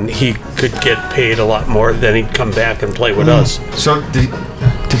 Yeah. And he could get paid a lot more, then he'd come back and play with us. So did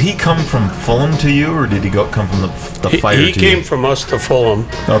he come from Fulham to you, or did he come from the Fire to you? He came from us to Fulham.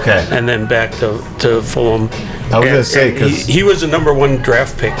 Okay. And then back to Fulham. I was going to say, because he was the number 1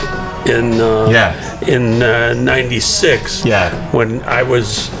 draft pick in 96. Yeah. When I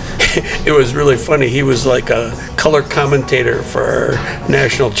was... It was really funny. He was like a color commentator for our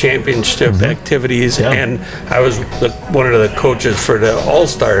national championship activities, and I was one of the coaches for the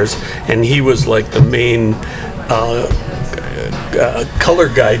All-Stars, and he was like the main color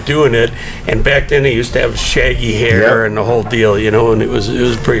guy doing it. And back then he used to have shaggy hair and the whole deal, and it was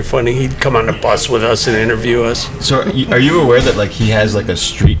pretty funny. He'd come on the bus with us and interview us. So are you aware that he has a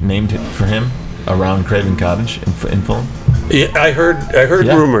street named for him around Craven Cottage in Fulham? Yeah, I heard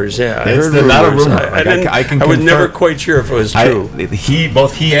rumors. Yeah, I heard rumors. Not a rumor. I was never quite sure if it was true.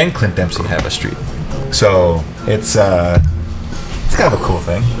 Both he and Clint Dempsey have a street, so it's kind of a cool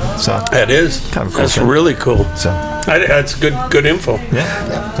thing. So that is kind of cool. That's really cool. So that's good info.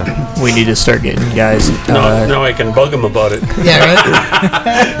 Yeah. So. We need to start getting guys. Now I can bug him about it. Yeah,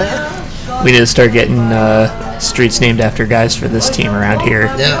 right. We need to start getting streets named after guys for this team around here.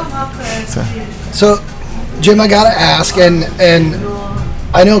 Yeah. So Jim, I gotta ask, and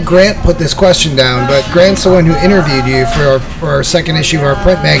I know Grant put this question down, but Grant's the one who interviewed you for our second issue of our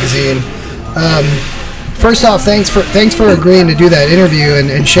print magazine. First off, thanks for agreeing to do that interview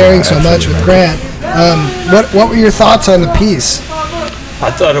and sharing so much with Grant. What were your thoughts on the piece?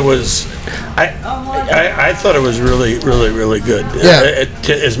 I thought it was, I thought it was really, really, really good. Yeah.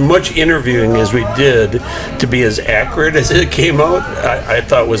 As much interviewing as we did, to be as accurate as it came out, I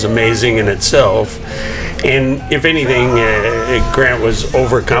thought was amazing in itself. And if anything, Grant was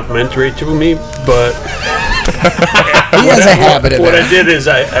over-complimentary to me, but he has a habit of what that. I did is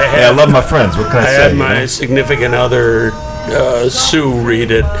I love my friends. What can I say? I had my significant other, Sue,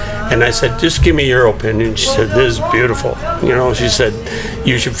 read it, and I said, just give me your opinion. She said, this is beautiful. She said,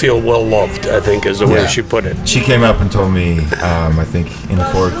 you should feel well-loved, I think is the way she put it. She came up and told me, I think in the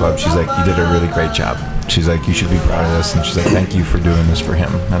Forward Club, she's like, you did a really great job. She's like, you should be proud of this. And she's like, thank you for doing this for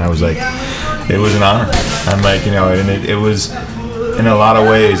him. And I was like, it was an honor. I'm like, and it was, in a lot of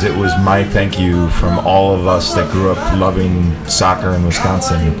ways, it was my thank you from all of us that grew up loving soccer in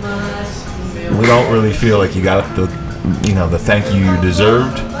Wisconsin. We don't really feel like you got the thank you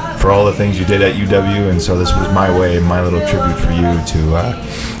deserved for all the things you did at UW. And so this was my way, my little tribute for you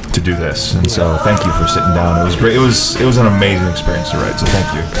to do this. And so thank you for sitting down. It was great. It was an amazing experience to write, so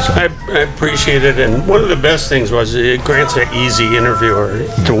thank you. So. I appreciate it. And one of the best things was Grant's an easy interviewer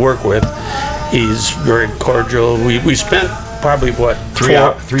to work with. He's very cordial. We spent probably 4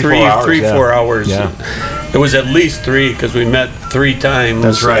 hours. Yeah. It was at least 3 because we met 3 times.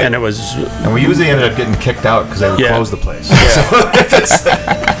 That's right. And we usually ended up getting kicked out because they would close the place. Yeah.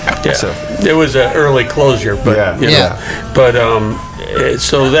 So it was an early closure, but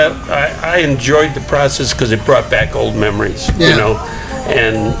so that I enjoyed the process because it brought back old memories,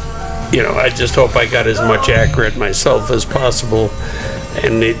 and I just hope I got as much accurate myself as possible.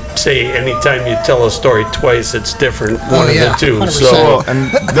 And they say anytime you tell a story twice, it's different. One of the two. 100%. So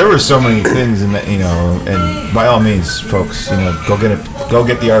and there were so many things in that, and by all means, folks, go get it. Go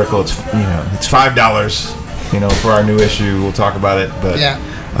get the article. It's it's $5. For our new issue, we'll talk about it. But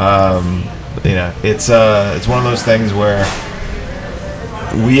it's one of those things where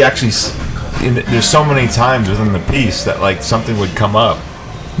we actually, there's so many times within the piece that something would come up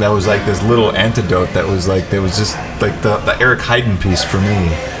that was like this little antidote that was like, there was just like the Eric Hayden piece for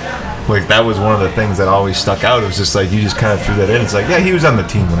me like that was one of the things that always stuck out. It was just like you just kind of threw that in. It's like, yeah, he was on the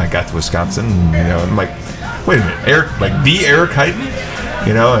team when I got to Wisconsin, and, you know. And I'm like, wait a minute, Eric, like the Eric Heiden,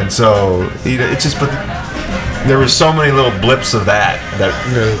 you know. And so it's just, but there was so many little blips of that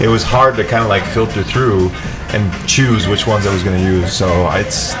it was hard to kind of like filter through and choose which ones I was going to use. So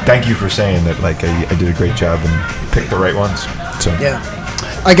thank you for saying that. Like I did a great job and picked the right ones. So yeah,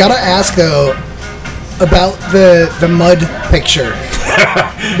 I gotta ask though about the mud picture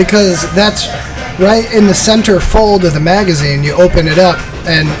because that's right in the center fold of the magazine. You open it up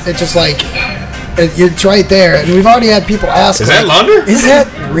and it's just like it's right there. And we've already had people ask, "Is that Launder? Is that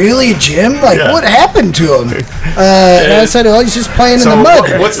really Jim? Like, what happened to him?" And I said, "Oh, he's just playing in the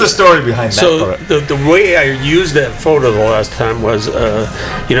mud." What's the story behind that? So the way I used that photo the last time was,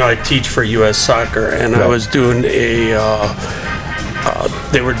 I teach for U.S. Soccer, and I was doing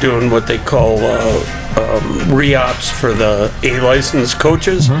they were doing what they call re-ops for the A-licensed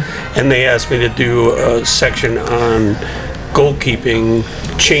coaches, and they asked me to do a section on goalkeeping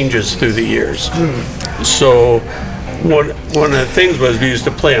changes through the years. So one of the things was we used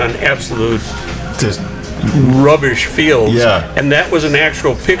to play on absolute just rubbish fields, Yeah. and that was an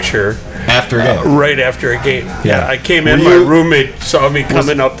actual picture after a game. right after a game. Yeah. I came in, my roommate saw me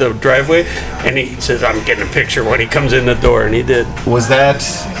coming up the driveway, and he says, "I'm getting a picture" when he comes in the door, and he did. Was that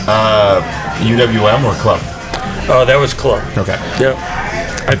UWM or club? Oh, that was club. Okay. Yeah.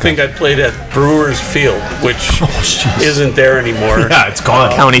 I think I played at Brewers Field, which isn't there anymore. Yeah, it's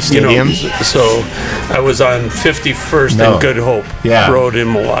gone. County Stadium. So I was on 51st and Good Hope Road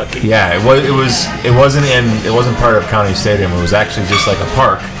in Milwaukee. Yeah, it wasn't part of County Stadium. It was actually just like a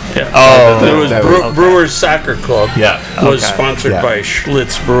park. Yeah. Oh, it was Brewers Soccer Club. Yeah, was sponsored by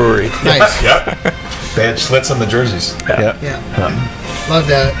Schlitz Brewery. Nice. Yep. They had Schlitz on the jerseys. Yeah. Love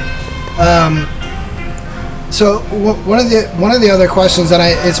that. So one of the other questions, and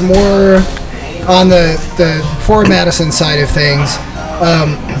it's more on the Ford Madison side of things.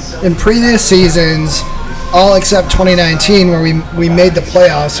 In previous seasons, all except 2019, where we made the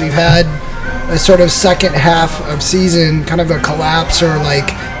playoffs, we've had a sort of second half of season, kind of a collapse or like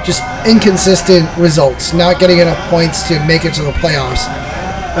just inconsistent results, not getting enough points to make it to the playoffs.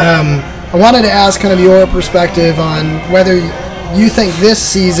 I wanted to ask kind of your perspective on whether you think this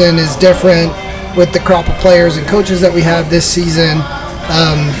season is different with the crop of players and coaches that we have this season,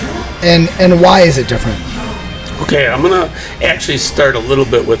 and why is it different? Okay, I'm going to actually start a little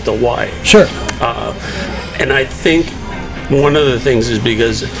bit with the why. Sure. And I think one of the things is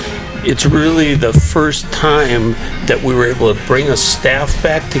because it's really the first time that we were able to bring a staff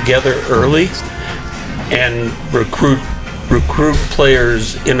back together early and recruit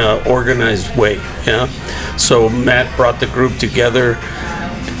players in an organized way. Yeah. So Matt brought the group together,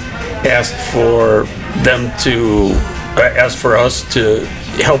 asked for us to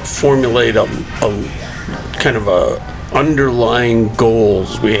help formulate a kind of a underlying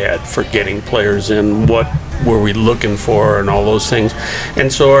goals we had for getting players in, what were we looking for, and all those things.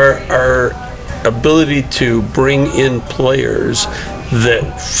 And so our ability to bring in players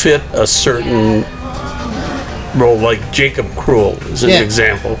that fit a certain role, like Jacob Krull is an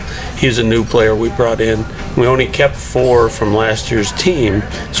example. He's a new player we brought in. We only kept 4 from last year's team,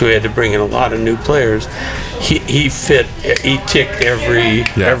 so we had to bring in a lot of new players. He ticked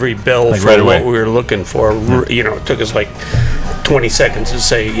every bell like for right what we were looking for. Yeah. It took us like 20 seconds to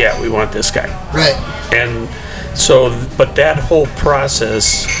say, yeah, we want this guy. Right. And so, but that whole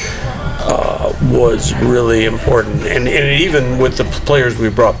process was really important. And even with the players we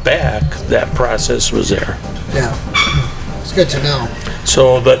brought back, that process was there. Yeah. It's good to know.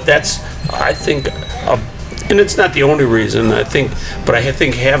 So that's, I think, and it's not the only reason, but I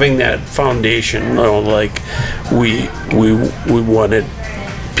think having that foundation, like we wanted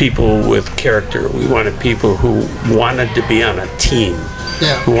people with character. We wanted people who wanted to be on a team,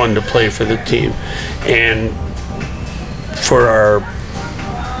 who wanted to play for the team. And for our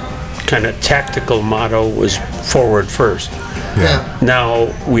kind of tactical motto was forward first. Yeah.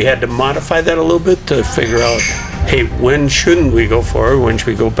 Now, we had to modify that a little bit to figure out, hey, when shouldn't we go forward? When should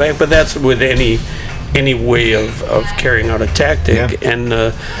we go back? But that's with any way of carrying out a tactic. Yeah. And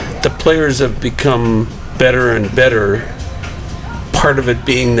the players have become better and better. Part of it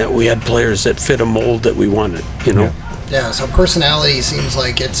being that we had players that fit a mold that we wanted, Yeah, so personality seems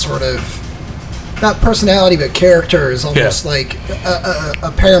like it's sort of, not personality, but character is almost like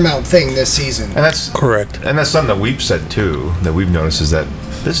a paramount thing this season. And that's correct. And that's something that we've said too, that we've noticed, is that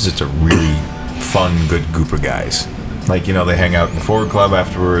this is just a really fun, good group of guys. Like, they hang out in the forward club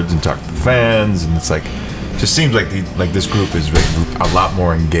afterwards and talk to the fans, and it's like, just seems like this group is a lot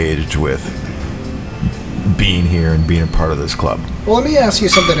more engaged with being here and being a part of this club. Well, let me ask you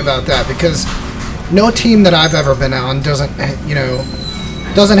something about that, because no team that I've ever been on doesn't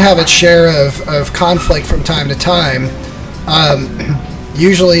have its share of conflict from time to time.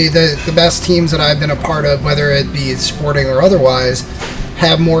 Usually the best teams that I've been a part of, whether it be sporting or otherwise,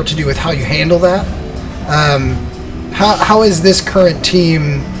 have more to do with how you handle that. How is this current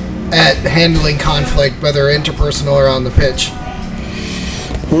team at handling conflict, whether interpersonal or on the pitch?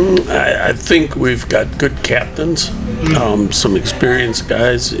 I think we've got good captains, some experienced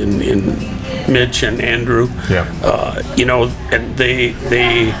guys in Mitch and Andrew. Yeah. And they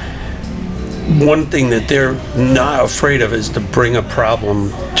one thing that they're not afraid of is to bring a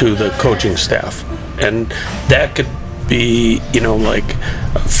problem to the coaching staff, and that could be, like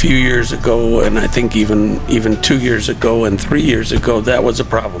a few years ago, and I think even 2 years ago and 3 years ago, that was a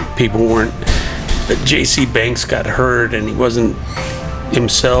problem. People weren't. J.C. Banks got hurt, and he wasn't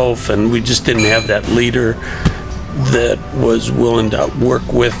himself, and we just didn't have that leader that was willing to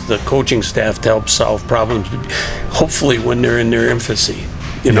work with the coaching staff to help solve problems, hopefully when they're in their infancy,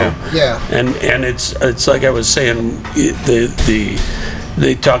 Yeah. And it's like I was saying,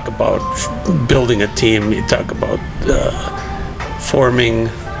 they talk about building a team. You talk about forming,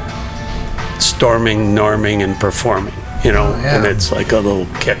 storming, norming, and performing. And it's like a little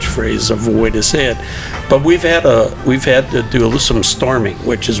catchphrase of a way to say it. But we've had to do some storming,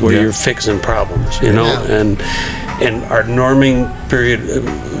 which is where you're fixing problems, and our norming period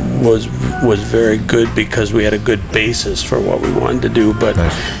was very good because we had a good basis for what we wanted to do. But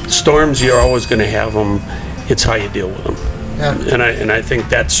storms, you're always going to have them. It's how you deal with them, and I think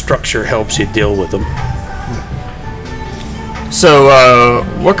that structure helps you deal with them. So,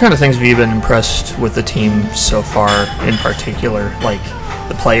 what kind of things have you been impressed with the team so far in particular? Like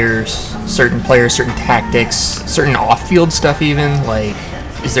the players, certain tactics, certain off-field stuff even? Like,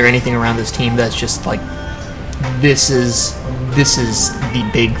 is there anything around this team that's just like, this is the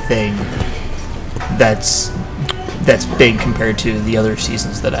big thing that's big compared to the other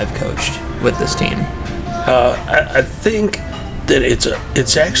seasons that I've coached with this team? I think that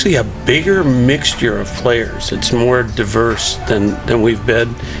it's actually a bigger mixture of players. It's more diverse than we've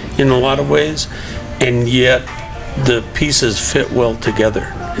been in a lot of ways, and yet the pieces fit well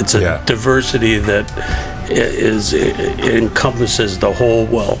together. It's a diversity that encompasses the whole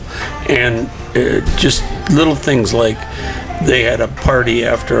well, and just little things like they had a party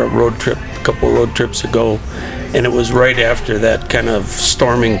after a couple road trips ago, and it was right after that kind of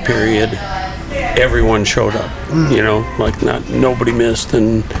storming period. Everyone showed up, nobody missed,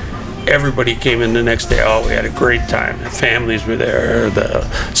 and everybody came in the next day. Oh, we had a great time. The families were there, the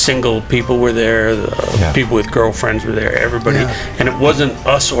single people were there, the people with girlfriends were there, everybody. And it wasn't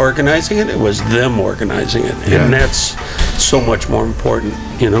us organizing it was them organizing it. And that's so much more important,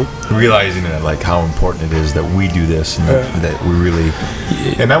 Realizing that, like, how important it is that we do this, and that we really,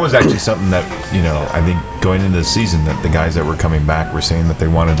 and that was actually something that, I think going into the season that the guys that were coming back were saying that they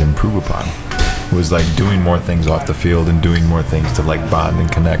wanted to improve upon. Was like doing more things off the field and doing more things to like bond and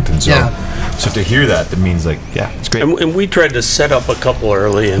connect, and so to hear that means like it's great. And we tried to set up a couple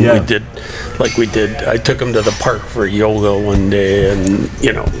early, and we did. I took them to the park for yoga one day, and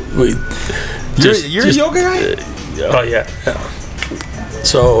we. You're a yoga guy? Oh yeah.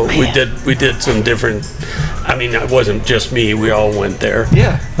 So we did some different. I mean, it wasn't just me. We all went there.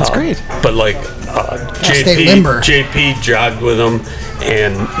 Yeah, that's great. But like JP jogged with them,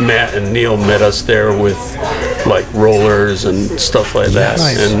 and Matt and Neil met us there with like rollers and stuff like that.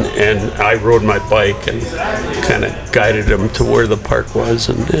 Nice. And I rode my bike and kind of guided them to where the park was,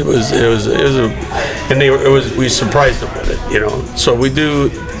 and we surprised them with it, So we do.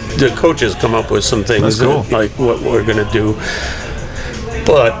 The coaches come up with some things like what we're gonna do,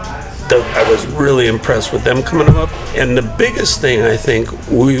 but I was really impressed with them coming up. And the biggest thing, I think,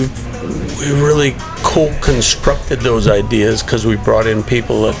 we really co-constructed those ideas because we brought in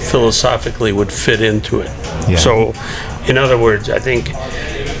people that philosophically would fit into it. Yeah. So, in other words, I think,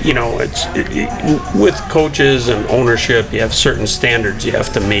 with coaches and ownership, you have certain standards you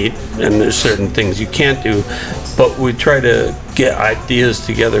have to meet, and there's certain things you can't do. But we try to get ideas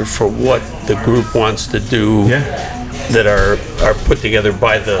together for what the group wants to do that are put together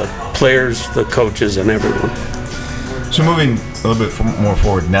by the players, the coaches, and everyone. So moving a little bit more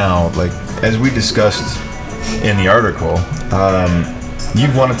forward now, like as we discussed in the article,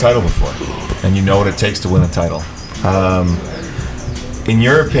 you've won a title before, and you know what it takes to win a title. In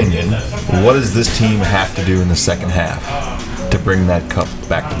your opinion, what does this team have to do in the second half to bring that cup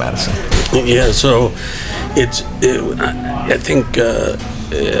back to Madison? Yeah, so I think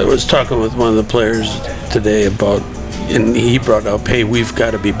I was talking with one of the players today about, and he brought up, hey, we've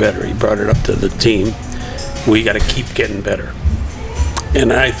got to be better. He brought it up to the team. we got to keep getting better.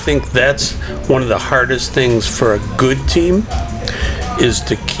 And I think that's one of the hardest things for a good team, is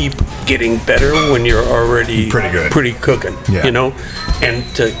to keep getting better when you're already pretty cooking, you know, and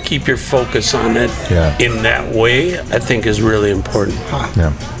to keep your focus on it in that way, I think is really important.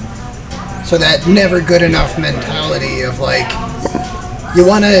 So that never good enough mentality of like, you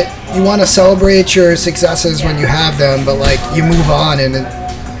want to celebrate your successes when you have them, but like you move on. And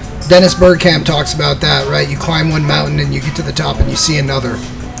Dennis Bergkamp talks about that, right? You climb one mountain and you get to the top and you see another.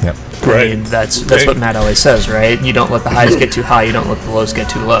 Yep. Right. I mean, that's what Matt always says, right? You don't let the highs get too high. You don't let the lows get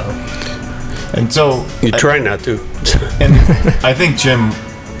too low. And so you try not to. And I think, Jim,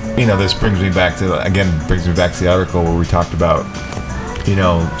 you know, this brings me back to the article where we talked about, you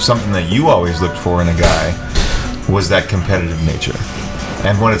know, something that you always looked for in a guy was that competitive nature.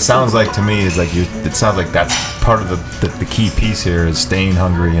 And what it sounds like to me is like it sounds like that's part of the key piece here is staying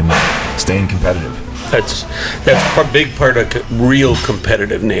hungry and staying competitive. That's a big part of real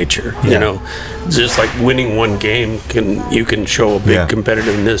competitive nature. You know, just like winning one game you can show a big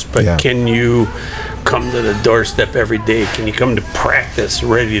competitiveness, but can you come to the doorstep every day? Can you come to practice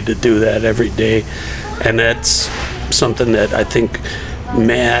ready to do that every day? And that's something that I think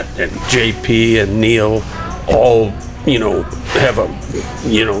Matt and JP and Neil all, you know, have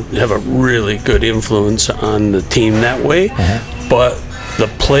a really good influence on the team that way. But the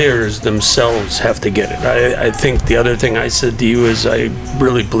players themselves have to get it. I think the other thing I said to you is I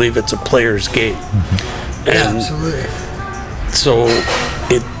really believe it's a player's game. And absolutely. So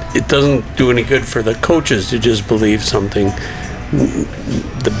it doesn't do any good for the coaches to just believe something.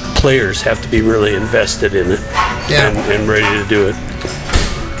 The players have to be really invested in it and ready to do it.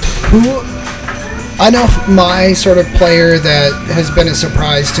 I know my sort of player that has been a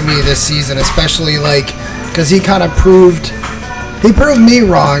surprise to me this season, especially like because he kind of proved me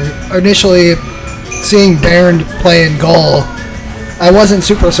wrong. Initially, seeing Bernd play in goal, I wasn't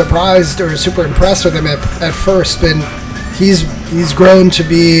super surprised or super impressed with him at first, but he's grown to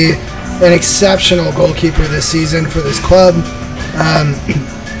be an exceptional goalkeeper this season for this club.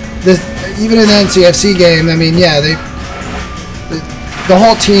 Even in the NCFC game, I mean, the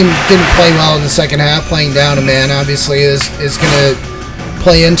whole team didn't play well in the second half. Playing down a man obviously is going to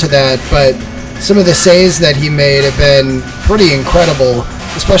play into that, but some of the saves that he made have been pretty incredible,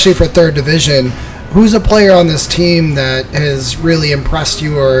 especially for third division. Who's a player on this team that has really impressed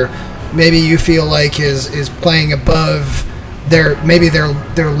you, or maybe you feel like is playing above their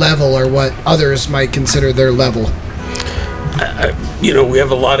level, or what others might consider their level? You know, we have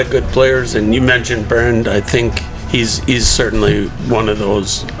a lot of good players, and you mentioned Bernd. I think he's certainly one of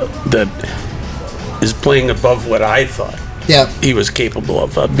those that is playing above what I thought he was capable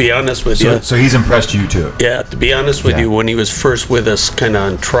of. I'll be honest with you. So he's impressed you too? Yeah, to be honest with you, when he was first with us kind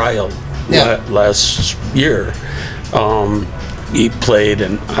of on trial last year, he played,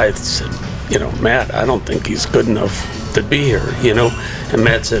 and I said, you know, Matt, I don't think he's good enough to be here, you know. And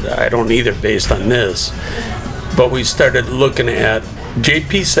Matt said, I don't either based on this. But we started looking at,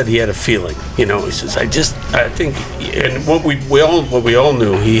 JP said he had a feeling, you know. He says, I think, and what we all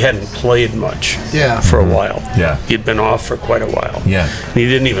knew, he hadn't played much for a while. Yeah, he'd been off for quite a while. Yeah, and he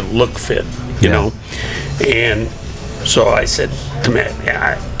didn't even look fit, you know. And so I said to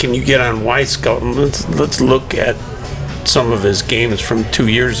Matt, can you get on Y-Scout and let's look at some of his games from 2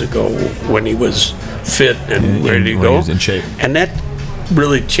 years ago when he was fit and ready to go. He was in shape. And that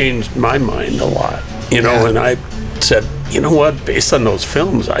really changed my mind a lot, you know. And I said, you know what, based on those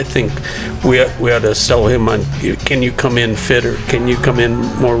films, I think we ought to sell him on, can you come in fitter, can you come in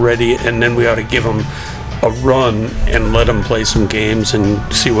more ready, and then we ought to give him a run and let him play some games and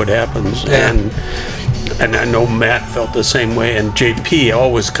see what happens. And I know Matt felt the same way, and JP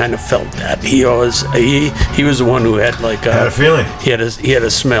always kind of felt that. He was the one who had like had a feeling. He had a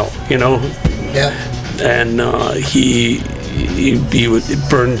smell, you know. Yeah. And he would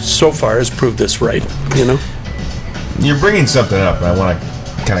Bernd so far has proved this right, you know. You're bringing something up, and I want to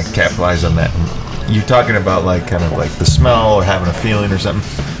kind of capitalize on that. You're talking about like kind of like the smell or having a feeling or something.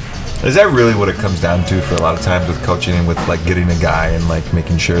 Is that really what it comes down to for a lot of times with coaching and with like getting a guy and like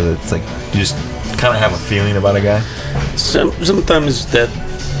making sure that it's like you just kind of have a feeling about a guy? Sometimes that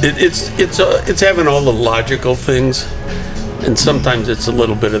it's having all the logical things, and sometimes it's a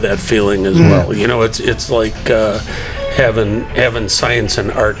little bit of that feeling as well. You know, it's like having science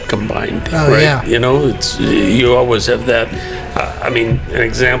and art combined, right? Yeah. You know, you always have that. I mean,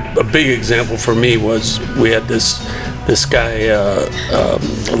 a big example for me was we had this guy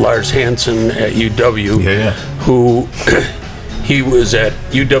Lars Hansen at UW, who he was at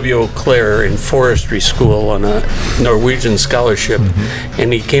UW-Eau Claire in forestry school on a Norwegian scholarship,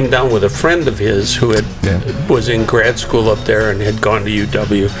 and he came down with a friend of his who was in grad school up there and had gone to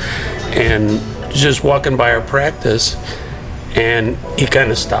UW, and just walking by our practice, and he kind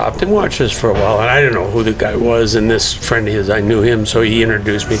of stopped and watched us for a while, and I didn't know who the guy was, and this friend of his, I knew him, so he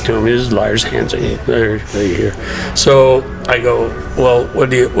introduced me to him. He was Lars Hansen. They're here. So I go, well, what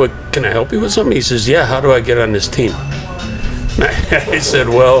can I help you with something? He says, yeah, how do I get on this team? I said,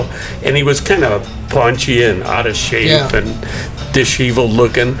 well, and he was kind of punchy and out of shape and disheveled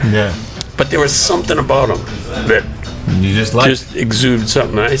looking. Yeah. But there was something about him that you just exuded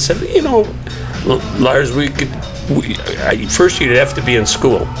something. I said, Lars, first you'd have to be in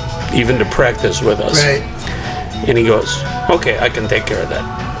school, even to practice with us. Right. And he goes, okay, I can take care of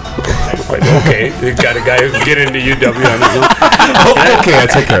that. Like, okay, you got a guy who can get into UW on his own. Okay, I'll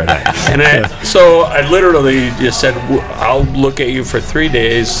take care of that. And so I literally just said, I'll look at you for 3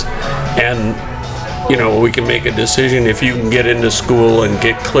 days, and we can make a decision if you can get into school and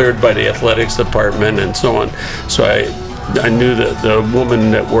get cleared by the athletics department and so on. So I knew that the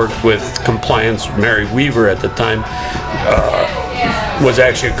woman that worked with compliance, Mary Weaver at the time, was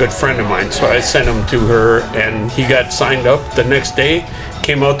actually a good friend of mine. So I sent him to her, and he got signed up the next day,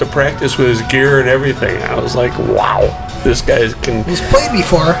 came out to practice with his gear and everything. I was like, wow, this guy can... He's played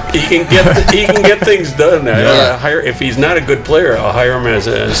before. He can get things done. If he's not a good player, I'll hire him as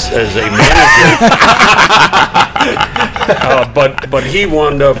a manager. But he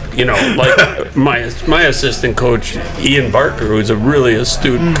wound up, like my assistant coach, Ian Barker, who's a really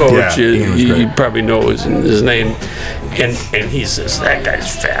astute coach. You probably know his name. And he says, that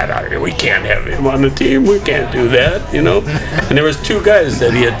guy's fat out here. We can't have him on the team. We can't do that, And there was 2 guys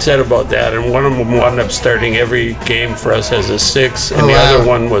that he had said about that, and one of them wound up starting every game for us as a 6, and the other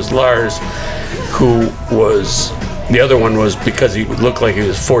one was Lars, the other one was because he looked like he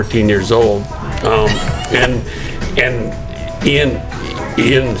was 14 years old. And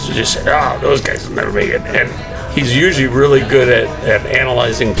Ian just said, those guys will never make it. And he's usually really good at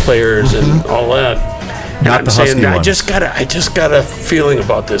analyzing players and all that. Not the Husky I just got a feeling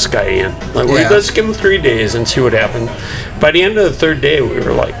about this guy, Ian. Let's give him 3 days and see what happens. By the end of the 3rd day, we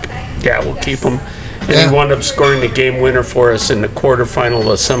were like, we'll keep him. And he wound up scoring the game winner for us in the quarterfinal,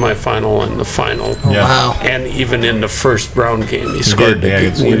 the semifinal, and the final. Wow. And even in the first round game, he scored the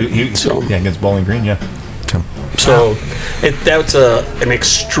game against Bowling Green, So that's an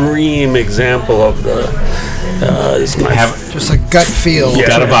extreme example of just a gut feel. You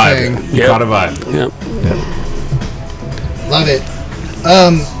got a vibe. You got a vibe. Yep. Love it.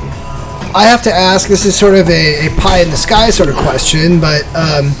 I have to ask, this is sort of a pie in the sky sort of question, but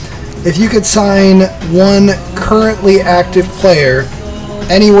if you could sign one currently active player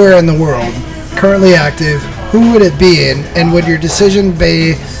anywhere in the world, currently active, who would it be, and would your decision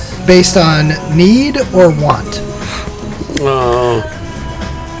be based on need or want?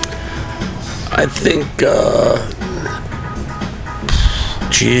 I think,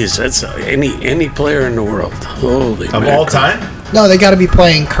 that's any player in the world. Holy of all time? No, they got to be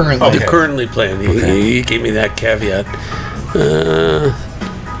playing currently. They're currently playing. He gave me that caveat.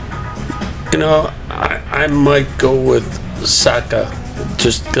 I might go with Saka,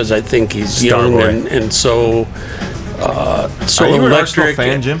 just because I think he's young and so. So are you an electric Arsenal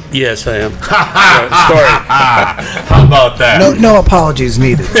fan, Jim? Yes, I am. Sorry. How about that? No apologies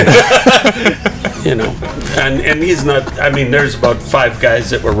needed. And he's not. I mean, there's about 5 guys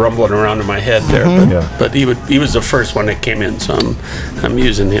that were rumbling around in my head there, but he was the first one that came in, so I'm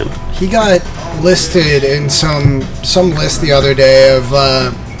using him. He got listed in some list the other day of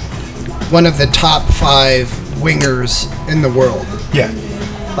one of the top 5 wingers in the world. Yeah.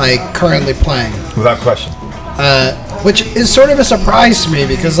 Like currently playing. Without question. Which is sort of a surprise to me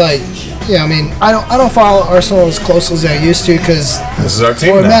because, I don't follow Arsenal as close as I used to because this is our team.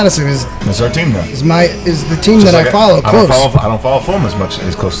 Florida Madison is our team now. Is the team that I follow close. I don't follow Fulham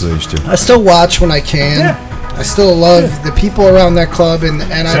as close as I used to. I still watch when I can. Yeah. I still love the people around that club and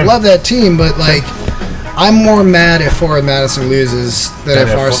I love that team, but I'm more mad if Florida Madison loses than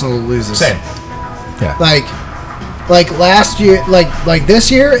if Arsenal loses. Same. Yeah. Like last year, like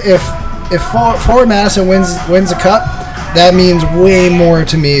this year, if Florida Madison wins a cup, that means way more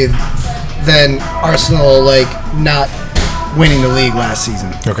to me than Arsenal not winning the league last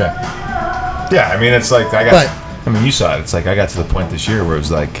season. Okay. Yeah, I mean it's like you saw it. It's like I got to the point this year where it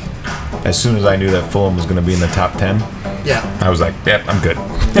was like, as soon as I knew that Fulham was going to be in the top 10, I was like, I'm good.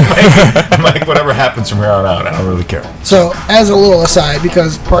 I'm like, whatever happens from here on out, I don't really care. So, as a little aside,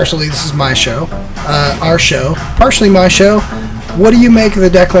 because partially this is my show, our show, partially my show, What do you make of the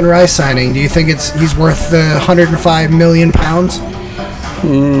Declan Rice signing? Do you think he's worth the £105 million?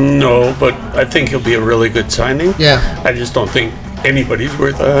 No, but I think he'll be a really good signing. Yeah. I just don't think anybody's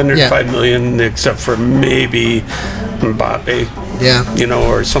worth $105 million except for maybe Mbappe. Yeah.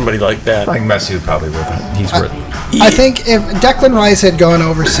 Or somebody like that. I think Messi would probably worth it. He's worth it. I think if Declan Rice had gone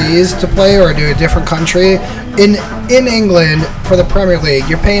overseas to play or to a different country, in England for the Premier League,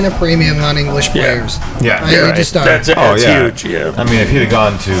 you're paying a premium on English players. Yeah. Right? You just are. That's huge. Yeah. I mean, if he'd have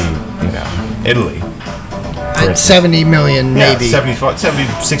gone to Italy, at 70 million, maybe. 65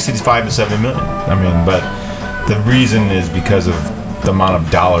 to 70 million. I mean, but the reason is because of the amount of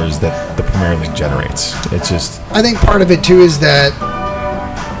dollars that the Premier League generates. It's just... I think part of it, too, is that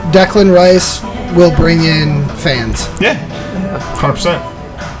Declan Rice will bring in fans. Yeah, 100%.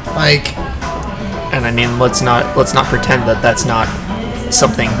 And I mean, let's not pretend that that's not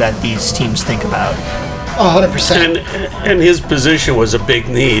something that these teams think about. 100%. And his position was a big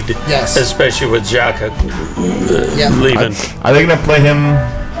need. Yes. Especially with Xhaka leaving. Are they going to play him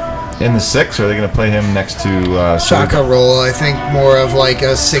in the 6, or are they going to play him next to Xhaka role? I think more of like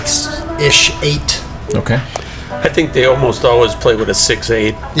a 6-ish 8. Okay. I think they almost always play with a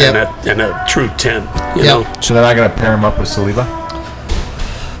 6-8 and a true 10. You know? So they're not going to pair him up with Saliba?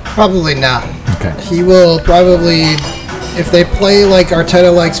 Probably not. Okay. He will probably, if they play like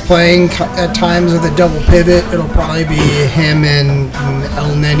Arteta likes playing at times with a double pivot, it'll probably be him and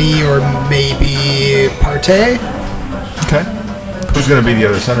El Neni or maybe Partey. Okay. Who's going to be the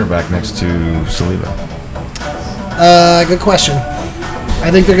other center back next to Saliba? Good question. I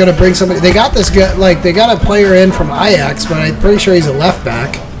think they're going to bring somebody. They got this guy, they got a player in from Ajax, but I'm pretty sure he's a left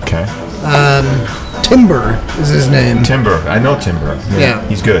back. Okay. Timber is his name. Timber. I know Timber. Yeah.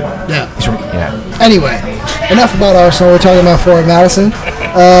 He's good. Yeah. He's from, Anyway, enough about Arsenal. We're talking about Forward Madison.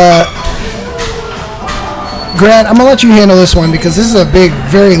 Grant, I'm going to let you handle this one because this is a big,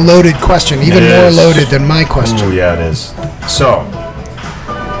 very loaded question, even more loaded than my question. Oh, yeah, it is. So,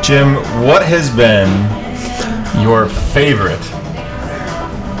 Jim, what has been your favorite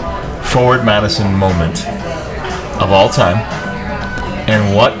Forward Madison moment of all time,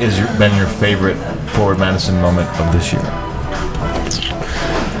 and what has been your favorite Forward Madison moment of this year?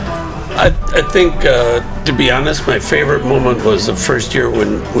 I think, to be honest, my favorite moment was the first year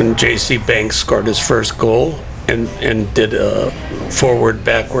when J.C. Banks scored his first goal and did a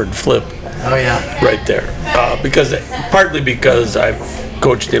forward-backward flip. Oh, yeah. Right there. Partly because I've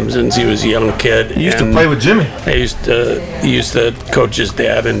coached him since he was a young kid. He used to play with Jimmy. He used to coach his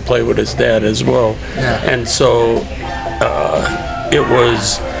dad and play with his dad as well. Yeah. And so it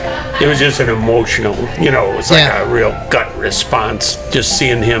was just an emotional, it was like a real gut response just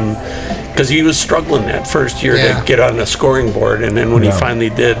seeing him, because he was struggling that first year to get on the scoring board, and then when he finally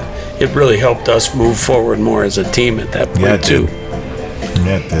did, it really helped us move forward more as a team at that point too.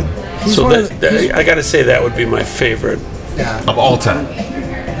 Yeah, it did. So I got to say that would be my favorite of all time.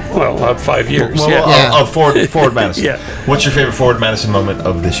 Well, of 5 years. Of Forward Madison. Yeah. What's your favorite Forward Madison moment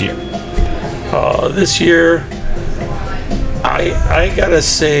of this year? This year, I gotta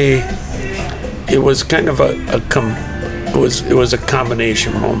say, it was kind of it was a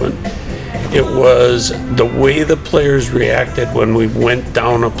combination moment. It was the way the players reacted when we went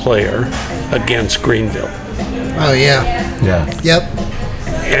down a player against Greenville. Oh, yeah. Yeah. Yep.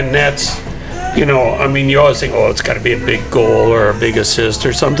 And that's, you always think, it's got to be a big goal or a big assist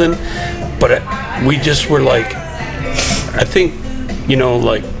or something. But we just were like, I think,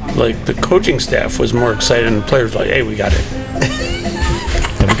 like the coaching staff was more excited and the players were like, hey, we got it.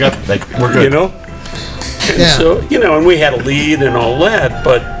 And we're good. And so, and we had a lead and all that,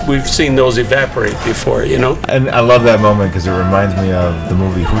 but we've seen those evaporate before, And I love that moment because it reminds me of the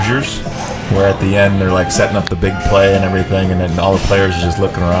movie Hoosiers, where at the end they're setting up the big play and everything, and then all the players are just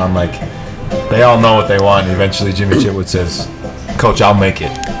looking around like they all know what they want. And eventually Jimmy Chitwood says, "Coach, I'll make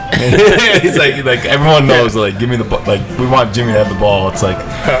it." He's like everyone knows, give me the ball. We want Jimmy to have the ball. It's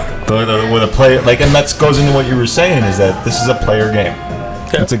with a play, and that goes into what you were saying, is that this is a player game.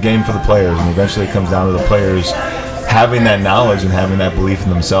 It's a game for the players, and eventually it comes down to the players having that knowledge and having that belief in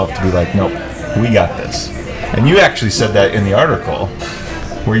themselves to be like, nope, we got this. And you actually said that in the article,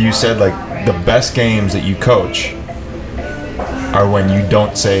 where you said the best games that you coach are when you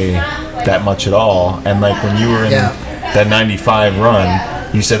don't say that much at all. And when you were in that 95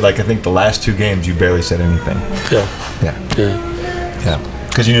 run, you said I think the last 2 games you barely said anything. Yeah.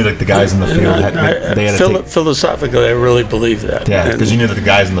 Because you knew the guys in the field they had to take. Philosophically, I really believe that. Yeah, because you knew that the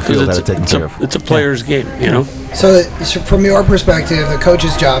guys in the field had to take care of. It's a player's game, So from your perspective, the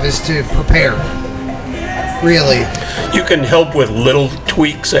coach's job is to prepare. Really. You can help with little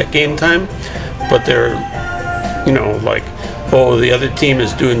tweaks at game time, but they're, oh, the other team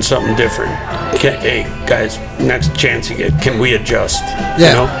is doing something different. Hey, guys, next chance you get, can we adjust?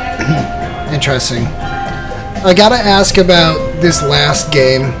 Yeah. Interesting. I gotta ask about this last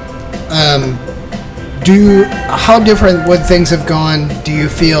game. How different would things have gone, do you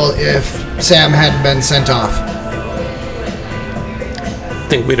feel, if Sam hadn't been sent off? I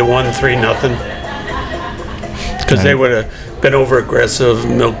think we'd have won 3-0. Because they would have been over aggressive,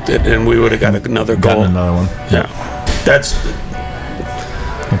 milked it, and we would have got another goal. Gotten another one. Yeah.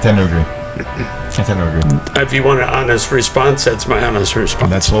 I tend to agree. If you want an honest response, that's my honest response.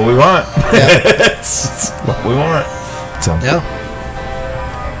 And that's what we want. Yeah. That's what we want. So. Yeah.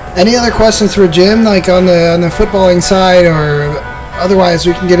 Any other questions for Jim, like on the footballing side, or otherwise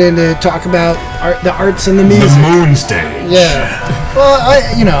we can get into talk about the arts and the music. The moon stage. Yeah. Well,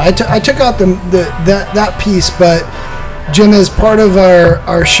 I took out that piece, but Jim, as part of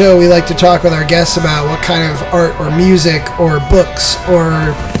our show, we like to talk with our guests about what kind of art or music or books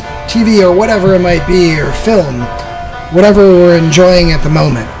or TV or whatever it might be, or film, whatever we're enjoying at the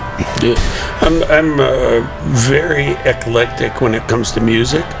moment. Yeah. I'm very eclectic when it comes to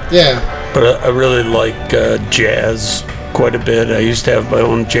music. Yeah. But I really like jazz quite a bit. I used to have my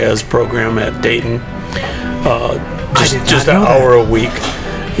own jazz program at Dayton. Just an hour a week,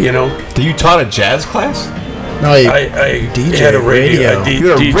 you know. So you taught a jazz class? No, I had a radio. I You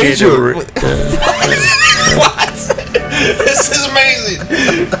had a radio? What? This is amazing.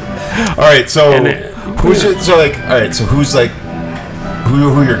 All right, so who's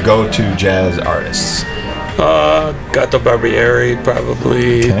your go-to jazz artists? Gato Barbieri,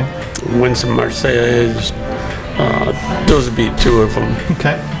 probably. Okay. Winston Marsalis. Those would be two of them.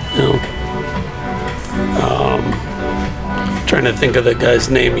 Okay. You know. Trying to think of the guy's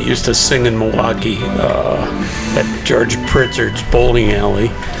name. He used to sing in Milwaukee at George Pritzard's bowling alley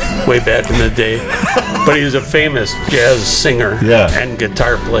way back in the day. But he was a famous jazz singer and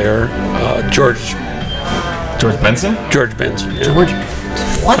guitar player. George Benson? George Benson. Yeah. George.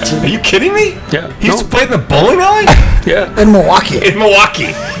 What? Are you kidding me? Yeah. He used to play in the bowling alley? Yeah. In Milwaukee.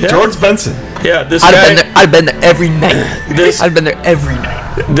 Yeah. George Benson. Yeah. This I'd guy. have been there every night. I'd been there every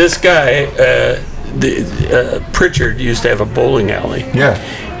night. This guy, Pritchard, used to have a bowling alley. Yeah.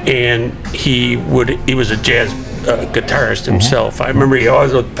 And he was a jazz guitarist himself. I remember he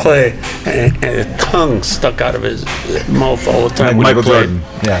always would play, and his tongue stuck out of his mouth all the time. Like when Michael he played. Jordan.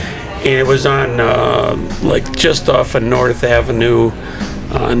 Yeah. And it was on just off of North Avenue,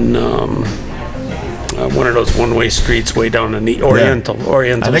 on one of those one-way streets way down in the Oriental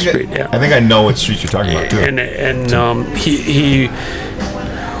Street. I think I know what street you're talking about too. And he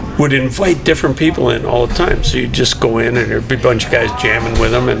would invite different people in all the time. So you'd just go in and there'd be a bunch of guys jamming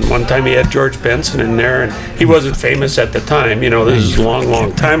with him. And one time he had George Benson in there, and he wasn't famous at the time. You know, this is a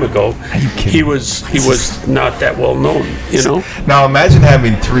long time ago. He was not that well known, you know. Now imagine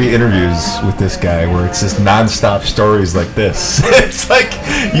having 3 interviews with this guy where it's just nonstop stories like this. It's like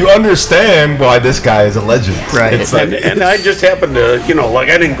you understand why this guy is a legend. Right. It's like, and I just happened to, you know, like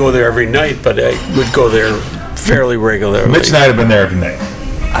I didn't go there every night, but I would go there fairly regularly. Mitch and I have been there every night.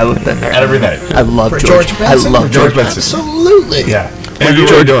 I would have been there Every night. I love George Benson. I love George Benson. Absolutely. Yeah. What are you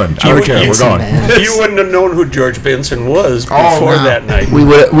doing? I don't care. We're going. You wouldn't have known who George Benson was before that night. We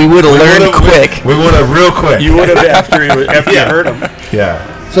would have learned quick. We would have real quick. You would have after you heard him. Yeah.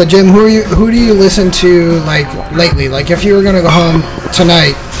 So Jim, who do you listen to like lately? Like if you were gonna go home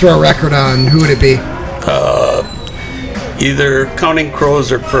tonight, throw a record on, who would it be? Either Counting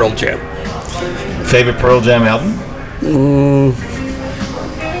Crows or Pearl Jam. Favorite Pearl Jam album?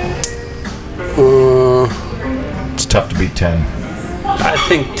 It's tough to beat 10. I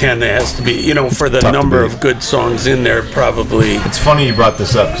think 10 has to be, you know, for the number of good songs in there, probably. It's funny you brought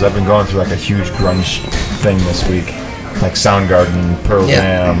this up because I've been going through like a huge grunge thing this week, like Soundgarden, Pearl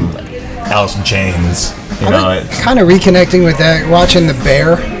Jam, Alice in Chains. You know, kind of reconnecting with that, watching The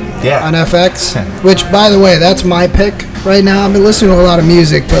Bear on FX, which, by the way, that's my pick right now. I've been listening to a lot of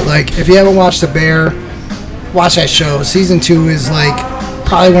music, but like, if you haven't watched The Bear, watch that show. Season 2 is like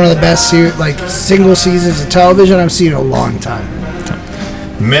probably one of the best single seasons of television I've seen in a long time.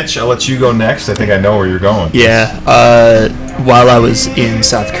 Mitch, I'll let you go next. I think I know where you're going. Yeah. While I was in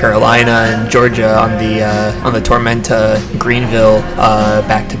South Carolina and Georgia on the Tormenta Greenville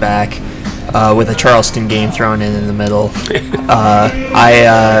back to back with a Charleston game thrown in the middle, I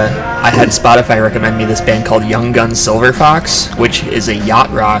had Spotify recommend me this band called Young Gun Silver Fox, which is a yacht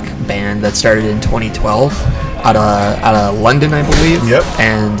rock band that started in 2012 out of London, I believe. Yep.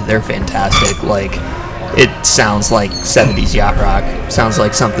 And they're fantastic. Like, it sounds like 70s yacht rock. Sounds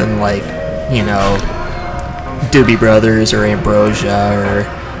like something like, you know, Doobie Brothers or Ambrosia or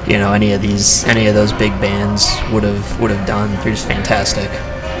any of those big bands would have done. They're just fantastic.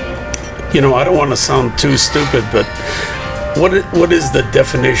 I don't want to sound too stupid, but what is the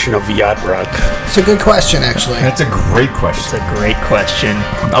definition of yacht rock? It's a good question, actually. That's a great question. It's a great question.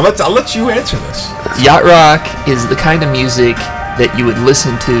 I'll let you answer this. Yacht rock is the kind of music that you would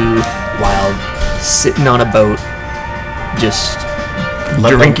listen to while sitting on a boat, just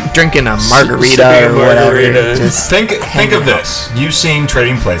drinking a margarita or whatever. Just think of this. You've seen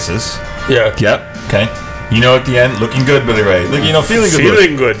Trading Places. Yeah. Yep. Okay. At the end, looking good, Billy Ray. Feeling good.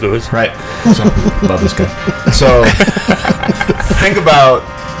 Feeling good, Louis. Right. So, love this guy. So, think about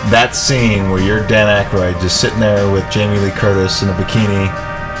that scene where you're Dan Aykroyd just sitting there with Jamie Lee Curtis in a bikini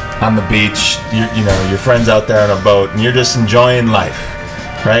on the beach. Your friends out there on a boat, and you're just enjoying life,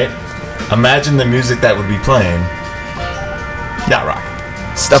 right? Imagine the music that would be playing. Yacht rock.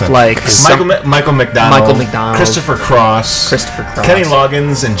 Stuff like Michael McDonald, Christopher Cross, Kenny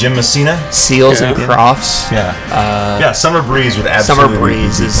Loggins, and Jim Messina, Seals and Crofts. Yeah. Summer Breeze would absolutely. Summer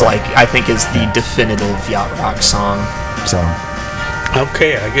Breeze is I think is the definitive yacht rock song. So,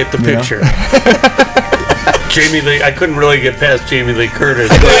 okay, I get the picture. Jamie Lee, I couldn't really get past Jamie Lee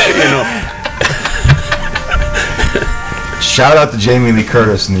Curtis, Shout out to Jamie Lee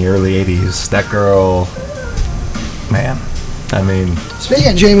Curtis in the early '80s. That girl, man. Speaking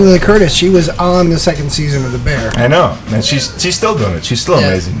of Jamie Lee Curtis, she was on the second season of The Bear. I know, and she's still doing it. She's still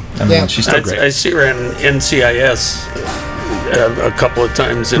amazing. She's still great. I see her in NCIS a couple of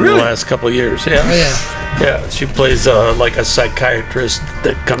times in the last couple of years. Yeah. Oh, yeah. Yeah, she plays like a psychiatrist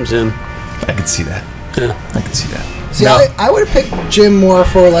that comes in. I can see that. Yeah, I can see that. See, I would have picked Jim more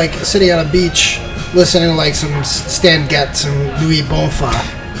for sitting on a beach, listening to some Stan Getz and Louis Bonfa.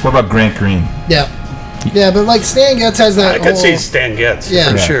 What about Grant Green? Yeah. Yeah, but Stan Getz has that. I could see Stan Getz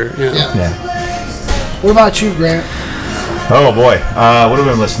for sure. Yeah. What about you, Grant? Oh boy, what have I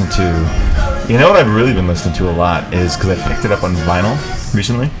been listening to? You know what I've really been listening to a lot is because I picked it up on vinyl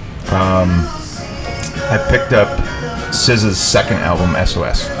recently. I picked up SZA's second album,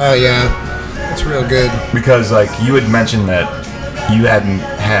 SOS. Oh yeah, it's real good. Because you had mentioned that you hadn't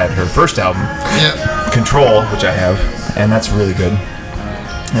had her first album, Control, which I have, and that's really good.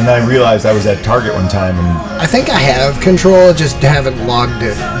 And then I realized I was at Target one time, and I think I have Control, just haven't logged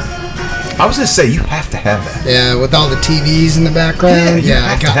it. I was gonna say you have to have that. Yeah, with all the TVs in the background.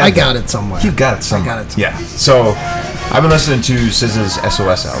 I got it somewhere. You got it somewhere. Yeah. So I've been listening to SZA's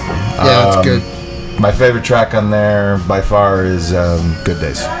SOS album. Yeah, it's good. My favorite track on there by far is "Good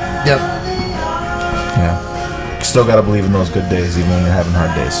Days." Yep. Yeah. Still gotta believe in those good days, even when you're having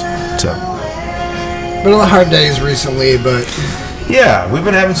hard days. So. Been a lot of hard days recently, but. Yeah, we've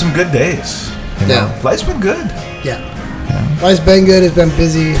been having some good days. Life's been good. Yeah. Life's been good. It's been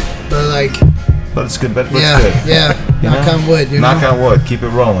busy, but But it's good. But it's good. good. Yeah. Knock on wood. Knock on wood. Keep it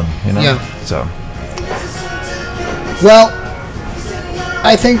rolling. Yeah. So. Well,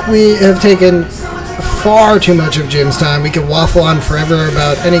 I think we have taken far too much of Jim's time. We could waffle on forever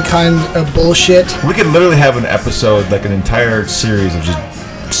about any kind of bullshit. We could literally have an episode, an entire series of just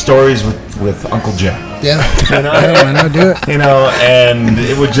stories with Uncle Jim. Yeah, I know, do it. And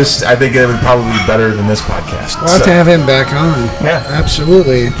it would I think it would probably be better than this podcast. We'll have to have him back on. Yeah.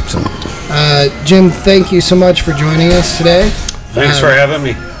 Absolutely. Jim, thank you so much for joining us today. Thanks for having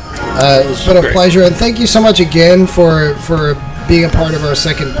me. It's been a pleasure, and thank you so much again for being a part of our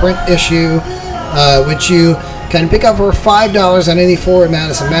second print issue, which you can pick up for $5 on any floor at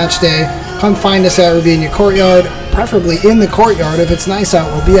Madison Match Day. Come find us at Ravinia Courtyard, preferably in the courtyard. If it's nice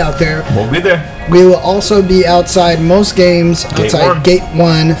out, we'll be out there. We'll be there. We will also be outside most games, outside Gate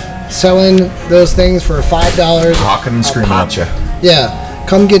 1, selling those things for $5. Hawking and screaming at you. Yeah.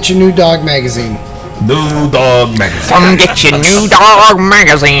 Come get your new dog magazine. New dog magazine. Come get your new dog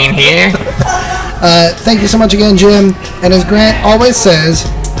magazine here. Thank you so much again, Jim. And as Grant always says,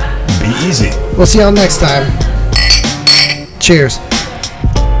 be easy. We'll see y'all next time. Cheers.